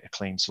and a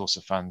clean source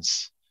of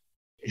funds.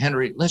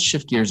 Henry, let's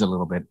shift gears a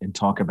little bit and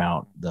talk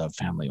about the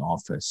family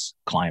office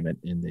climate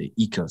in the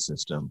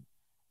ecosystem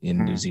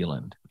in New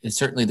Zealand.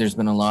 Certainly, there's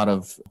been a lot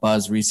of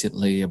buzz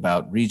recently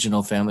about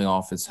regional family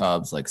office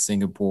hubs like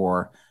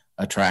Singapore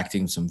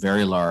attracting some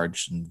very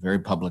large and very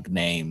public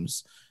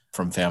names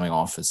from family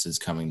offices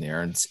coming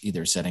there and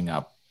either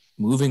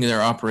moving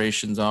their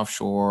operations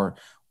offshore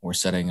or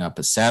setting up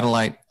a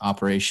satellite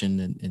operation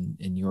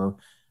in your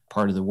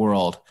part of the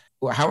world.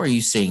 How are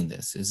you seeing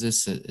this? Is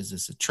this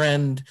a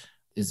trend?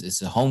 Is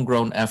this a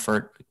homegrown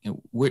effort?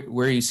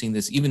 Where are you seeing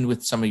this, even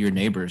with some of your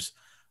neighbors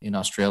in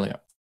Australia?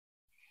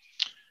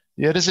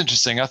 Yeah, it is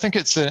interesting. I think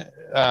it's it's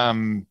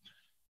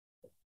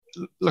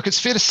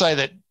fair to say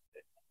that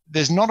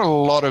there's not a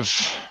lot of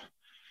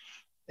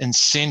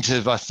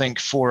incentive, I think,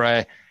 for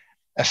a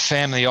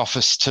family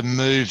office to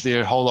move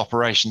their whole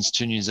operations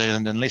to New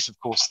Zealand, unless, of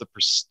course, the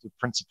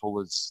principal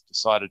has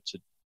decided to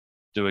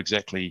do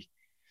exactly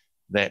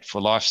that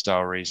for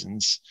lifestyle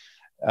reasons.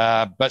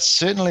 But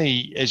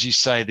certainly, as you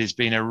say, there's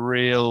been a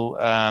real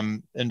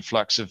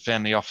influx of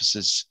family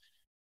offices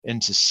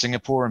into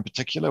Singapore in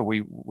particular.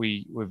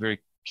 We're very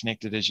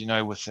connected, as you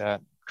know, with our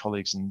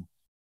colleagues in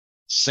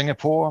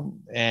Singapore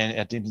and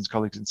our Denton's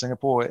colleagues in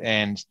Singapore,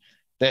 and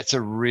that's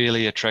a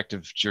really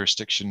attractive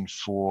jurisdiction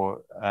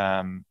for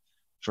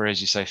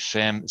as you say,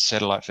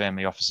 satellite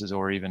family offices,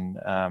 or even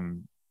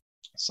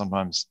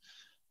sometimes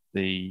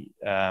the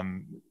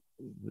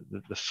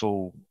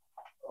full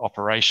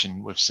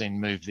operation we've seen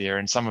move there,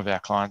 and some of our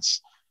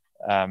clients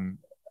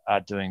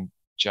are doing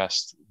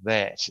just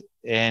that.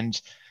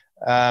 And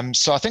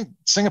so I think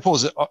Singapore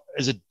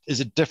is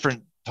a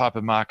different type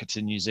of market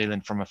to New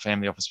Zealand from a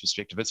family office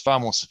perspective. It's far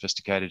more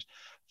sophisticated,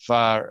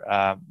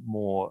 far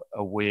more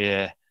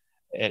aware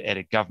at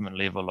a government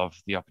level of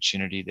the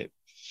opportunity that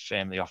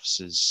family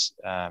offices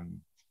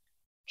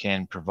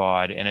can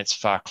provide, and it's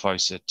far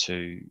closer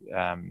to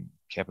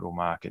capital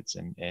markets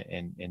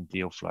and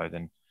deal flow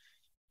than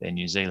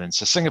New Zealand.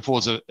 So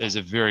Singapore is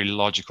a very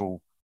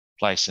logical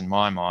place in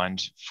my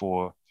mind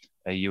for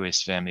a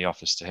US family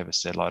office to have a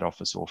satellite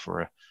office, or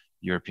for a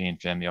European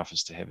family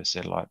office to have a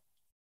satellite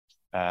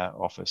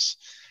office.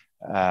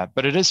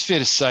 But it is fair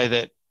to say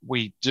that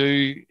we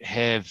do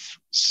have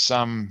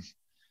some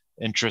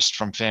interest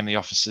from family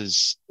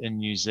offices in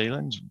New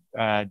Zealand.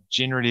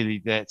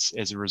 Generally, that's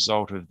as a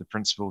result of the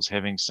principals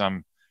having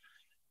some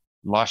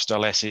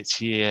lifestyle assets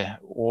here,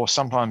 or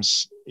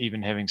sometimes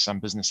even having some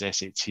business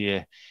assets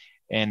here.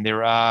 And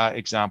there are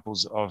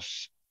examples of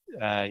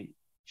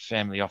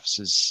family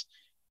offices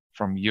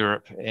from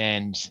Europe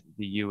and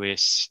the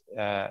US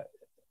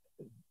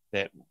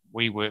that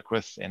we work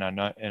with, and I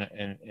know,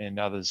 and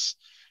others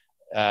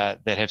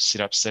that have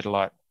set up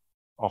satellite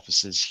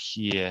offices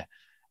here.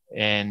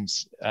 And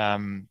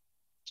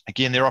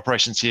again, their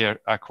operations here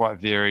are quite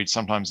varied.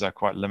 Sometimes they're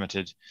quite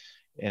limited,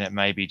 and it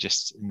may be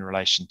just in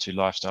relation to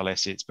lifestyle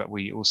assets. But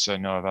we also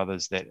know of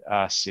others that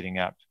are setting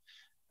up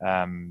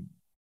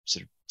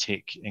sort of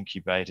tech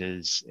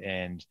incubators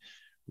and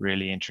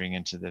really entering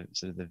into the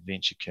sort of the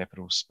venture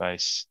capital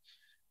space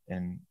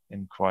in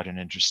quite an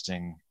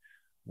interesting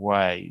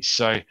way.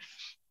 So,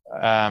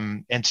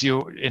 and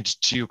to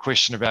your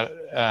question about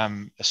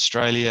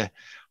Australia,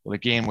 well,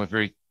 again, we're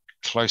very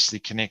closely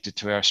connected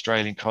to our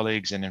Australian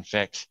colleagues, and in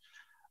fact,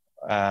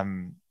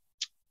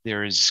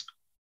 there is.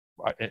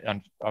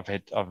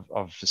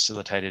 I've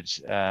facilitated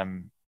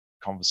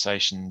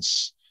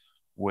conversations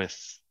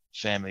with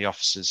family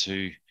officers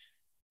who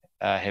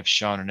have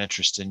shown an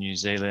interest in New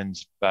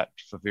Zealand, but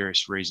for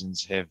various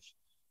reasons have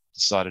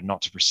decided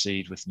not to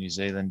proceed with New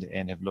Zealand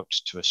and have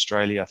looked to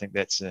Australia. I think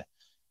that's a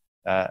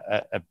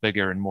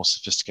bigger and more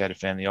sophisticated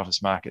family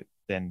office market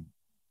than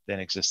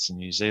exists in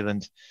New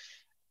Zealand.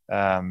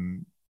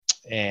 And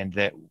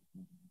that,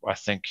 I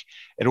think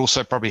it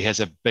also probably has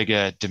a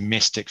bigger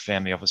domestic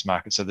family office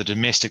market. So the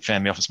domestic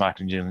family office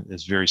market in New Zealand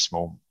is very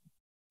small,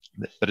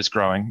 but it's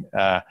growing,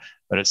 but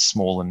it's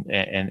small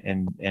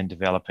and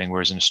developing.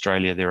 Whereas in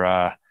Australia, there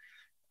are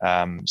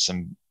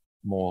some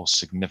more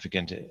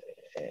significant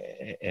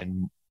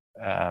and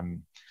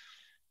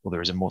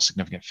there is a more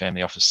significant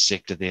family office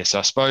sector there. So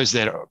I suppose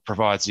that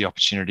provides the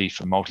opportunity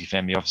for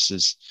multi-family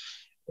offices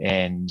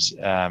and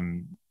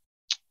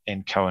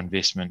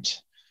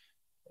co-investment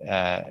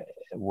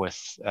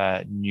with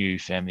new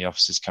family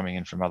offices coming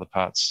in from other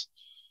parts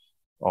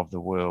of the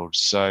world.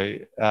 So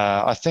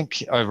I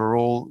think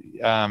overall,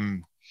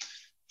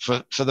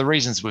 for the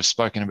reasons we've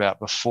spoken about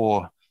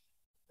before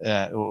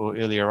or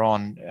earlier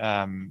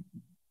on,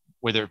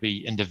 whether it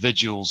be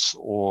individuals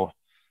or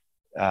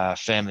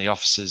family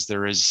offices,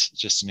 there is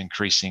just an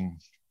increasing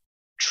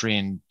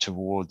trend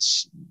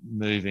towards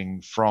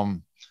moving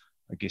from,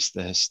 I guess,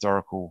 the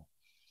historical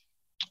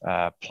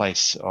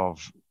place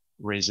of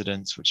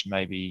residence, which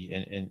may be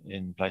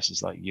in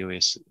places like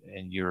US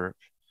and Europe,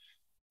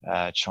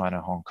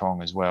 China, Hong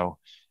Kong as well,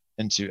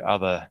 into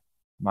other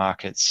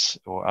markets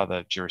or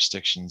other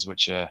jurisdictions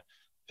which are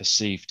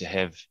perceived to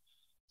have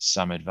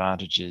some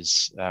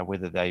advantages,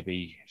 whether they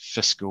be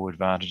fiscal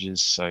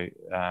advantages. So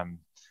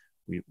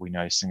we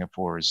know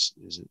Singapore is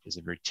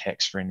a very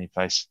tax-friendly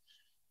place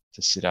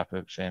to set up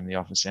a family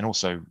office, and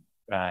also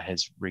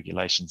has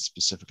regulations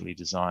specifically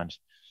designed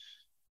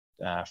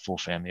for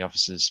family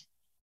offices,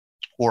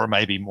 or it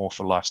may be more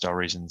for lifestyle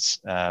reasons,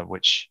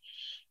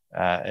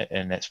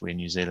 and that's where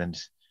New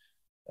Zealand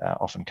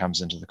often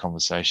comes into the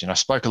conversation. I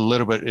spoke a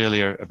little bit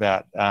earlier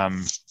about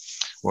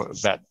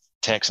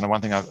tax, and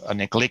one thing I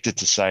neglected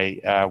to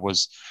say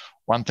was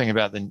one thing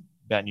about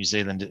New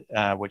Zealand,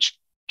 which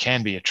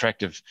can be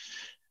attractive,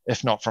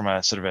 if not from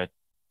a sort of a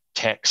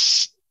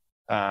tax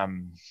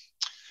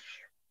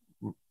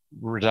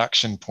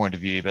reduction point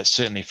of view, but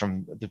certainly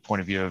from the point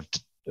of view of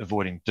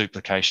avoiding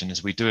duplication,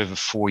 is we do have a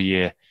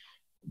 4-year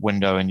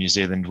window in New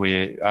Zealand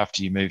where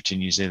after you move to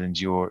New Zealand,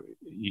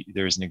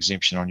 there is an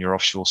exemption on your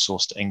offshore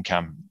sourced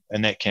income,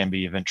 and that can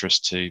be of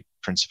interest to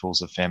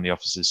principals of family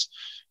offices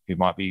who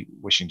might be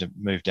wishing to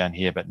move down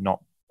here but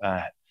not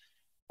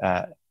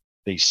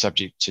be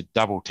subject to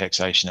double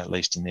taxation, at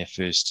least in their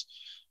first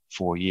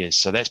 4 years.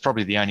 So that's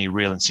probably the only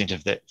real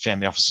incentive that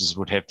family offices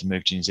would have to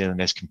move to New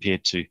Zealand as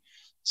compared to,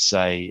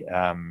 say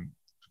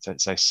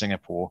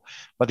Singapore.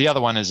 But the other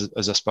one is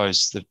I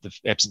suppose, the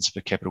absence of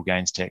a capital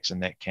gains tax,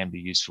 and that can be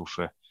useful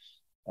for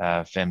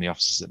family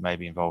offices that may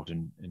be involved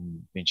in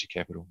venture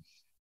capital.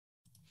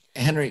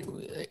 Henry,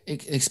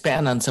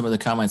 expand on some of the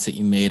comments that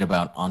you made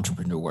about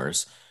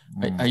entrepreneurs.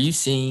 Are you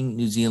seeing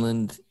New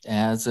Zealand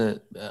as a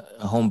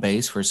home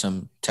base for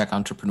some tech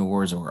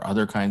entrepreneurs or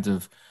other kinds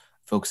of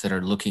folks that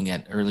are looking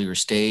at earlier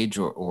stage,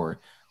 or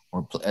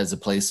as a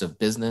place of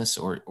business,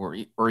 or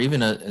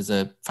even as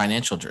a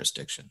financial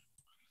jurisdiction?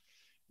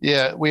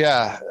 Yeah, we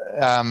are.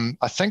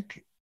 I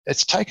think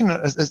it's taken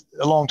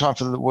a long time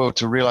for the world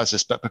to realize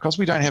this, but because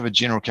we don't have a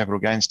general capital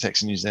gains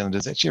tax in New Zealand,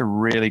 it's actually a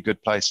really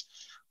good place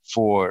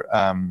for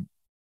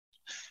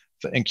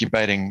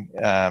incubating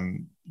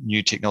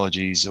new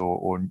technologies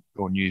or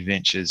new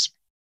ventures,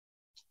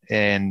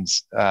 and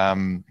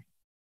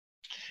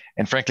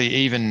frankly,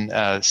 even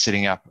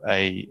setting up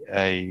a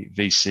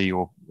VC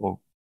or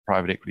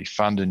private equity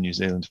fund in New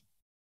Zealand.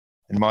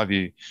 In my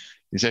view,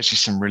 there's actually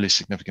some really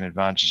significant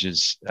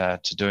advantages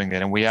to doing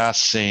that, and we are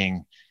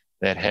seeing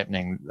that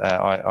happening.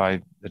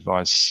 I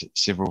advise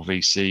several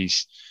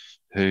VCs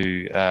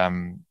who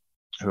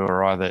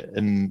are either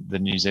in the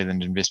New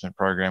Zealand investment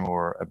program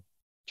or are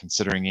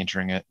considering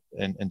entering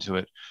into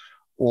it,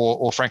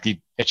 or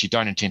frankly actually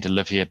don't intend to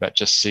live here but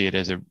just see it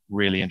as a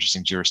really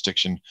interesting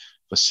jurisdiction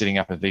for setting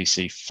up a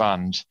VC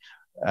fund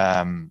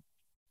and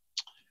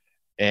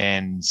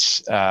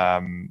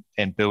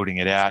building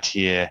it out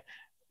here,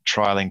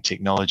 trialing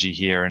technology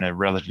here in a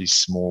relatively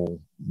small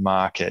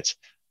market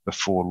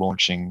before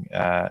launching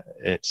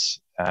it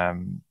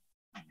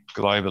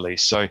globally.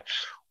 So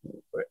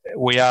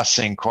we are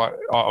seeing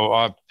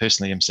I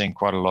personally am seeing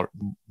quite a lot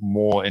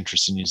more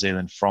interest in New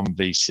Zealand from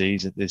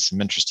VCs. There's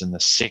some interest in the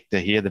sector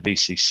here, the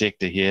VC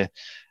sector here,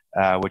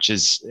 which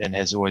is and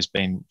has always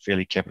been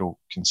fairly capital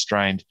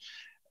constrained,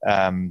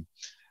 but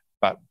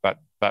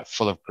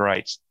full of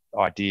great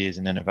ideas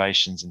and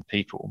innovations and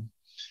people.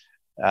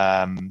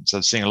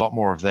 So seeing a lot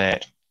more of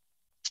that,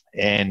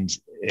 and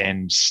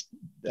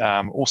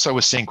also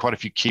we're seeing quite a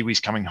few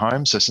Kiwis coming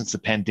home. So since the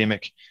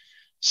pandemic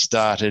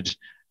started,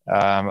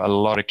 a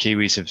lot of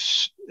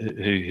Kiwis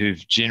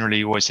who've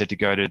generally always had to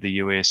go to the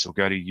US or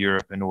go to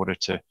Europe in order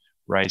to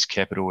raise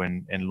capital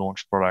and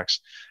launch products.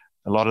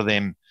 A lot of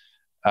them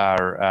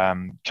are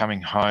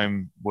coming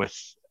home with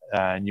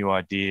new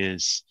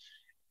ideas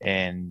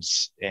and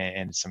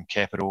some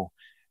capital,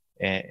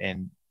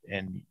 and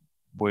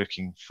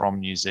working from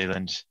New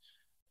Zealand,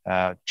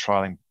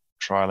 trialing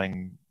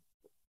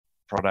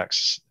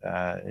products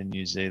in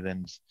New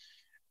Zealand,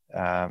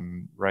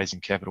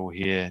 raising capital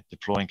here,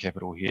 deploying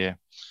capital here.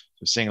 So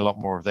we're seeing a lot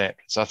more of that.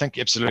 So I think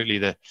absolutely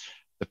the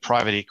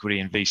private equity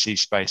and VC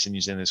space in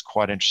New Zealand is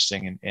quite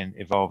interesting and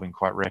evolving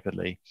quite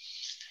rapidly.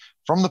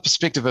 From the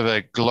perspective of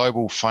a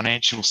global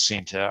financial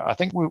center, I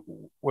think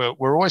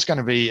we're always going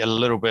to be a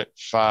little bit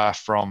far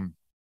from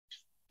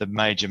the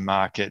major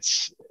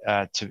markets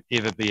to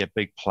ever be a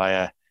big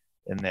player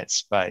in that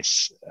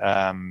space.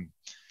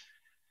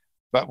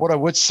 But what I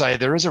would say,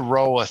 there is a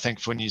role, I think,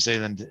 for New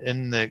Zealand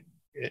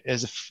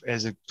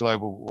as a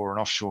global or an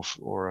offshore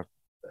or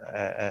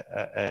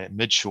a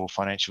midshore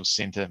financial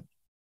center,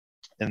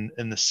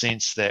 in the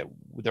sense that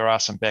there are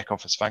some back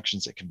office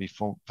functions that can be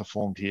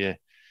performed here,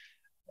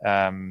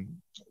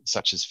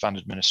 such as fund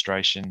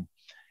administration,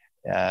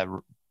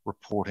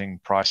 reporting,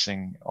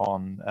 pricing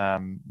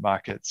on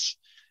markets.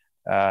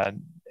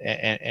 And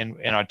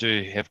I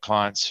do have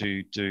clients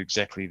who do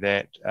exactly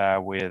that,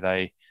 where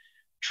they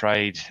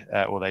trade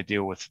or they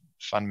deal with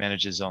fund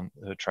managers who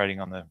are trading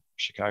on the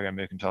Chicago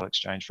Mercantile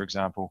Exchange, for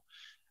example,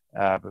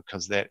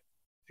 because that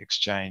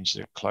exchange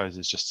that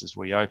closes just as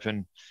we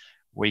open.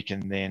 We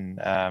can then,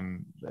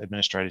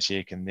 administrators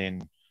here can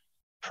then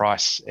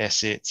price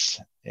assets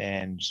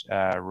and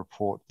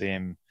report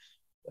them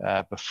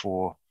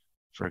before,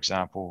 for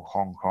example,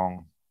 Hong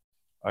Kong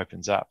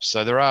opens up.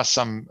 So there are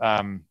some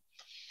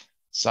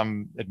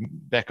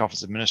back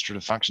office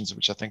administrative functions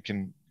which I think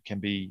can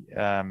be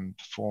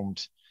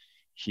performed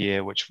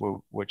here, which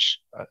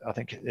I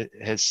think it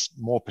has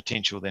more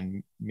potential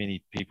than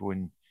many people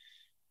in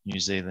New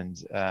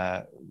Zealand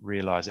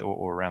realize,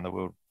 or around the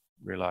world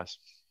realize.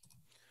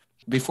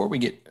 Before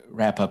we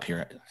wrap up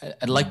here,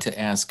 I'd like to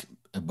ask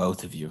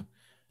both of you,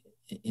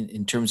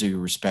 in terms of your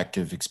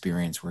respective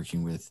experience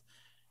working with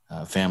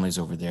families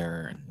over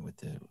there and with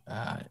the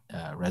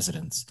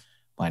residents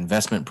by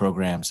investment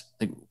programs,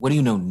 like, what do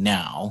you know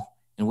now,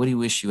 and what do you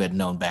wish you had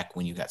known back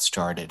when you got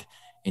started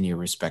in your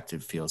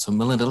respective fields? So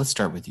Melinda, let's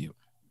start with you.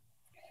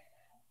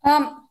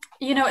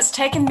 It's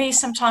taken me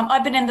some time.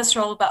 I've been in this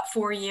role about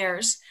 4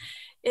 years.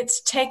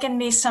 It's taken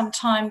me some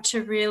time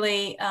to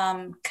really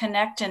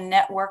connect and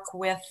network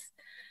with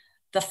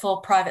the full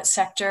private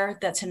sector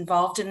that's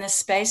involved in this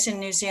space in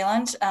New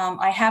Zealand.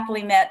 I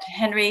happily met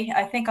Henry,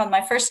 I think, on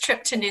my first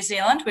trip to New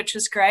Zealand, which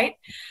was great.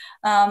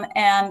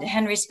 And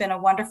Henry's been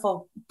a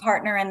wonderful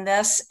partner in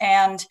this.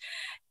 And,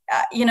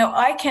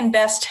 I can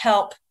best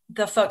help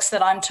the folks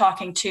that I'm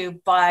talking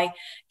to by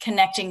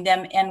connecting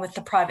them in with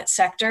the private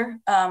sector,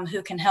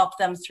 who can help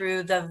them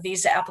through the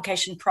visa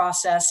application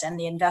process and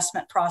the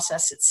investment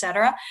process, et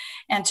cetera,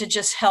 and to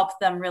just help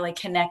them really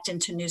connect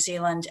into New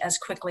Zealand as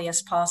quickly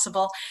as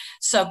possible.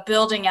 So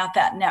building out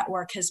that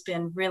network has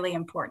been really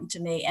important to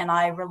me, and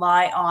I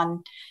rely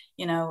on,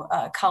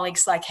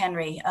 colleagues like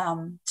Henry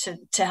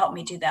to help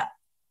me do that.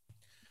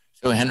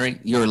 So Henry,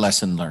 your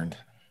lesson learned.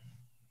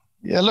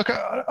 Yeah, look,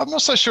 I'm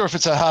not so sure if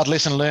it's a hard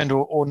lesson learned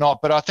or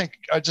not, but I think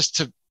I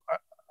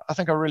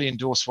really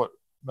endorse what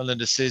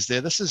Melinda says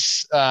there. This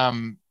is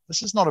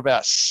not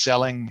about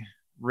selling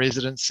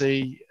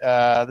residency.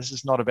 This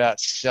is not about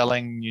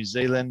selling New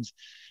Zealand.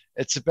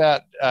 It's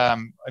about,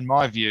 in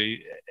my view,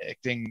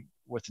 acting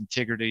with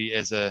integrity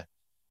as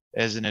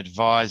an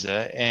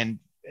advisor, and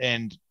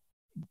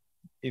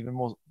even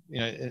more,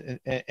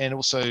 and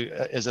also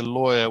as a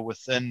lawyer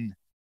within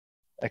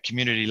a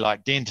community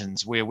like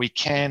Denton's, where we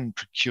can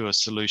procure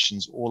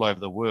solutions all over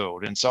the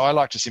world. And so I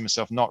like to see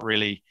myself not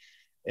really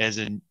as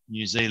a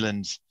New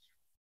Zealand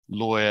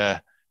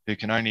lawyer who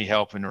can only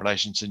help in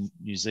relation to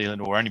New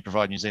Zealand or only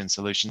provide New Zealand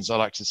solutions. I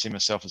like to see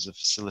myself as a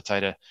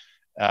facilitator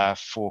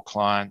for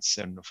clients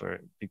and for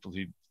people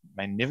who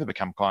may never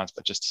become clients,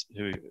 but just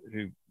who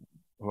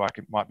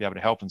might be able to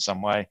help in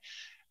some way,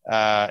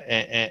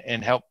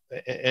 and help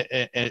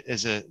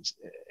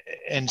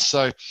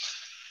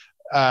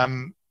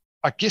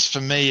I guess for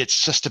me,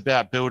 it's just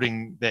about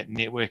building that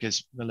network,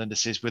 as Melinda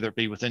says, whether it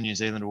be within New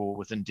Zealand or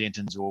within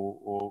Denton's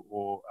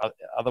or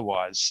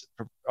otherwise,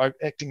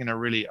 acting in a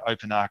really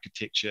open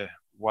architecture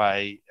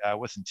way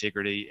with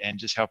integrity, and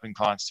just helping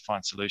clients to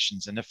find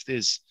solutions. And if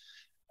there's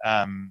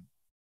a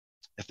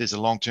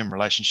long-term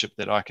relationship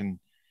that I can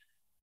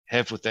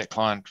have with that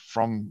client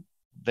from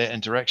that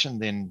interaction,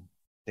 then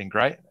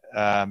great.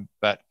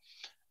 But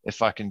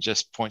if I can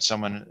just point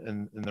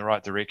someone in the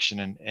right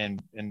direction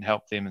and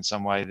help them in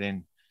some way,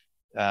 then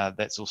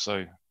that's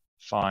also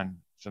fine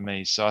for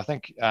me. So I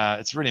think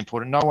it's really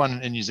important. No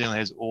one in New Zealand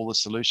has all the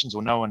solutions,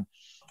 or no one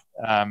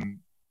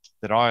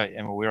that I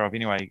am aware of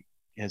anyway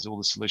has all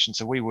the solutions.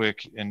 So we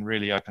work in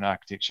really open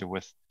architecture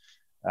with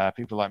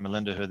people like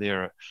Melinda, who are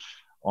there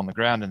on the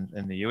ground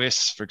in the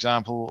US, for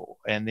example,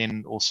 and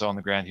then also on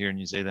the ground here in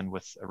New Zealand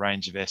with a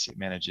range of asset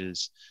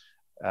managers,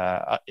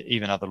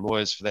 even other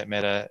lawyers for that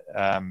matter,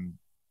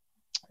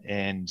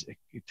 and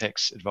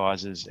tax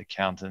advisors,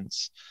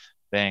 accountants,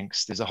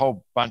 banks. There's a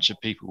whole bunch of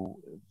people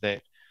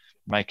that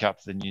make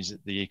up the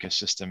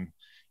ecosystem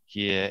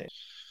here.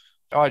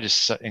 I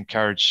just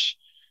encourage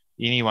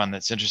anyone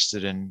that's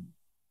interested in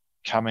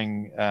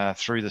coming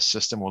through the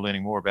system or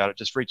learning more about it,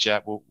 just reach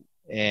out. We'll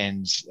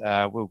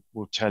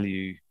tell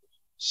you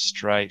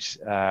straight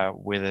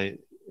whether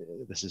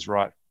this is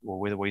right or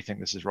whether we think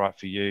this is right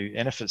for you.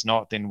 And if it's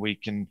not, then we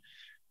can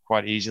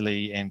quite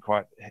easily and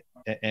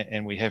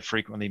we have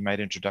frequently made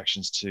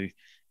introductions to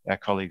our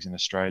colleagues in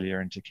Australia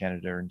and to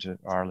Canada and to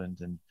Ireland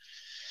and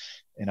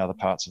in other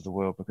parts of the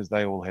world, because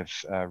they all have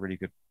really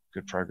good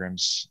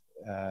programs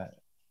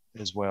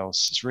as well.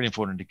 So it's really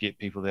important to get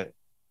people that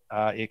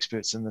are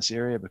experts in this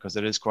area, because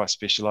it is quite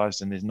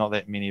specialized and there's not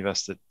that many of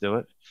us that do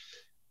it.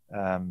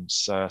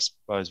 So I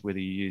suppose whether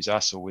you use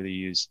us or whether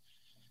you use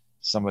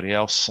somebody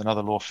else,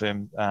 another law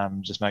firm,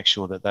 just make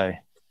sure that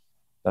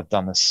they've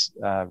done this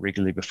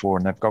regularly before,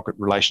 and they've got good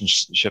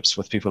relationships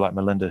with people like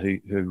Melinda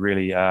who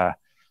really are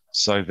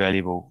so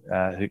valuable,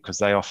 because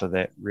they offer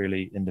that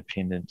really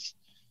independent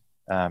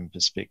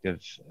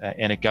perspective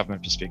and a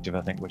government perspective,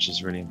 I think, which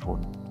is really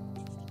important.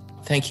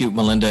 Thank you,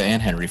 Melinda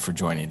and Henry, for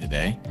joining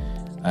today.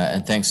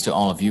 And thanks to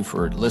all of you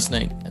for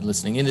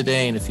listening in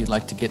today. And if you'd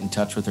like to get in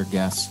touch with our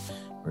guests,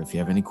 or if you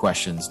have any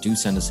questions, do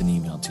send us an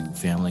email to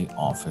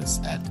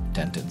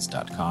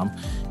familyoffice@dentons.com.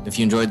 If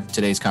you enjoyed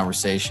today's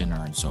conversation or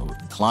are so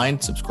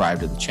inclined, subscribe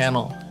to the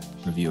channel,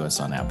 review us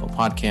on Apple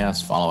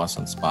Podcasts, follow us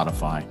on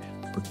Spotify,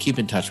 or keep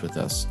in touch with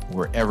us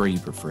wherever you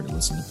prefer to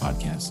listen to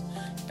podcasts.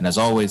 And as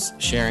always,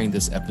 sharing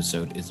this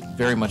episode is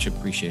very much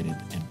appreciated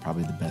and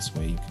probably the best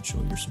way you can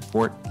show your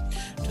support.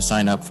 To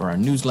sign up for our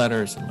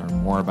newsletters and learn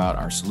more about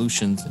our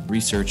solutions and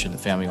research in the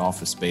family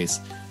office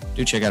space,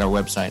 do check out our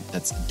website.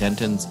 That's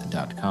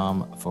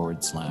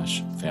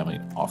dentons.com/family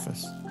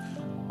office.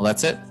 Well,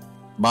 that's it.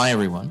 Bye,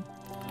 everyone.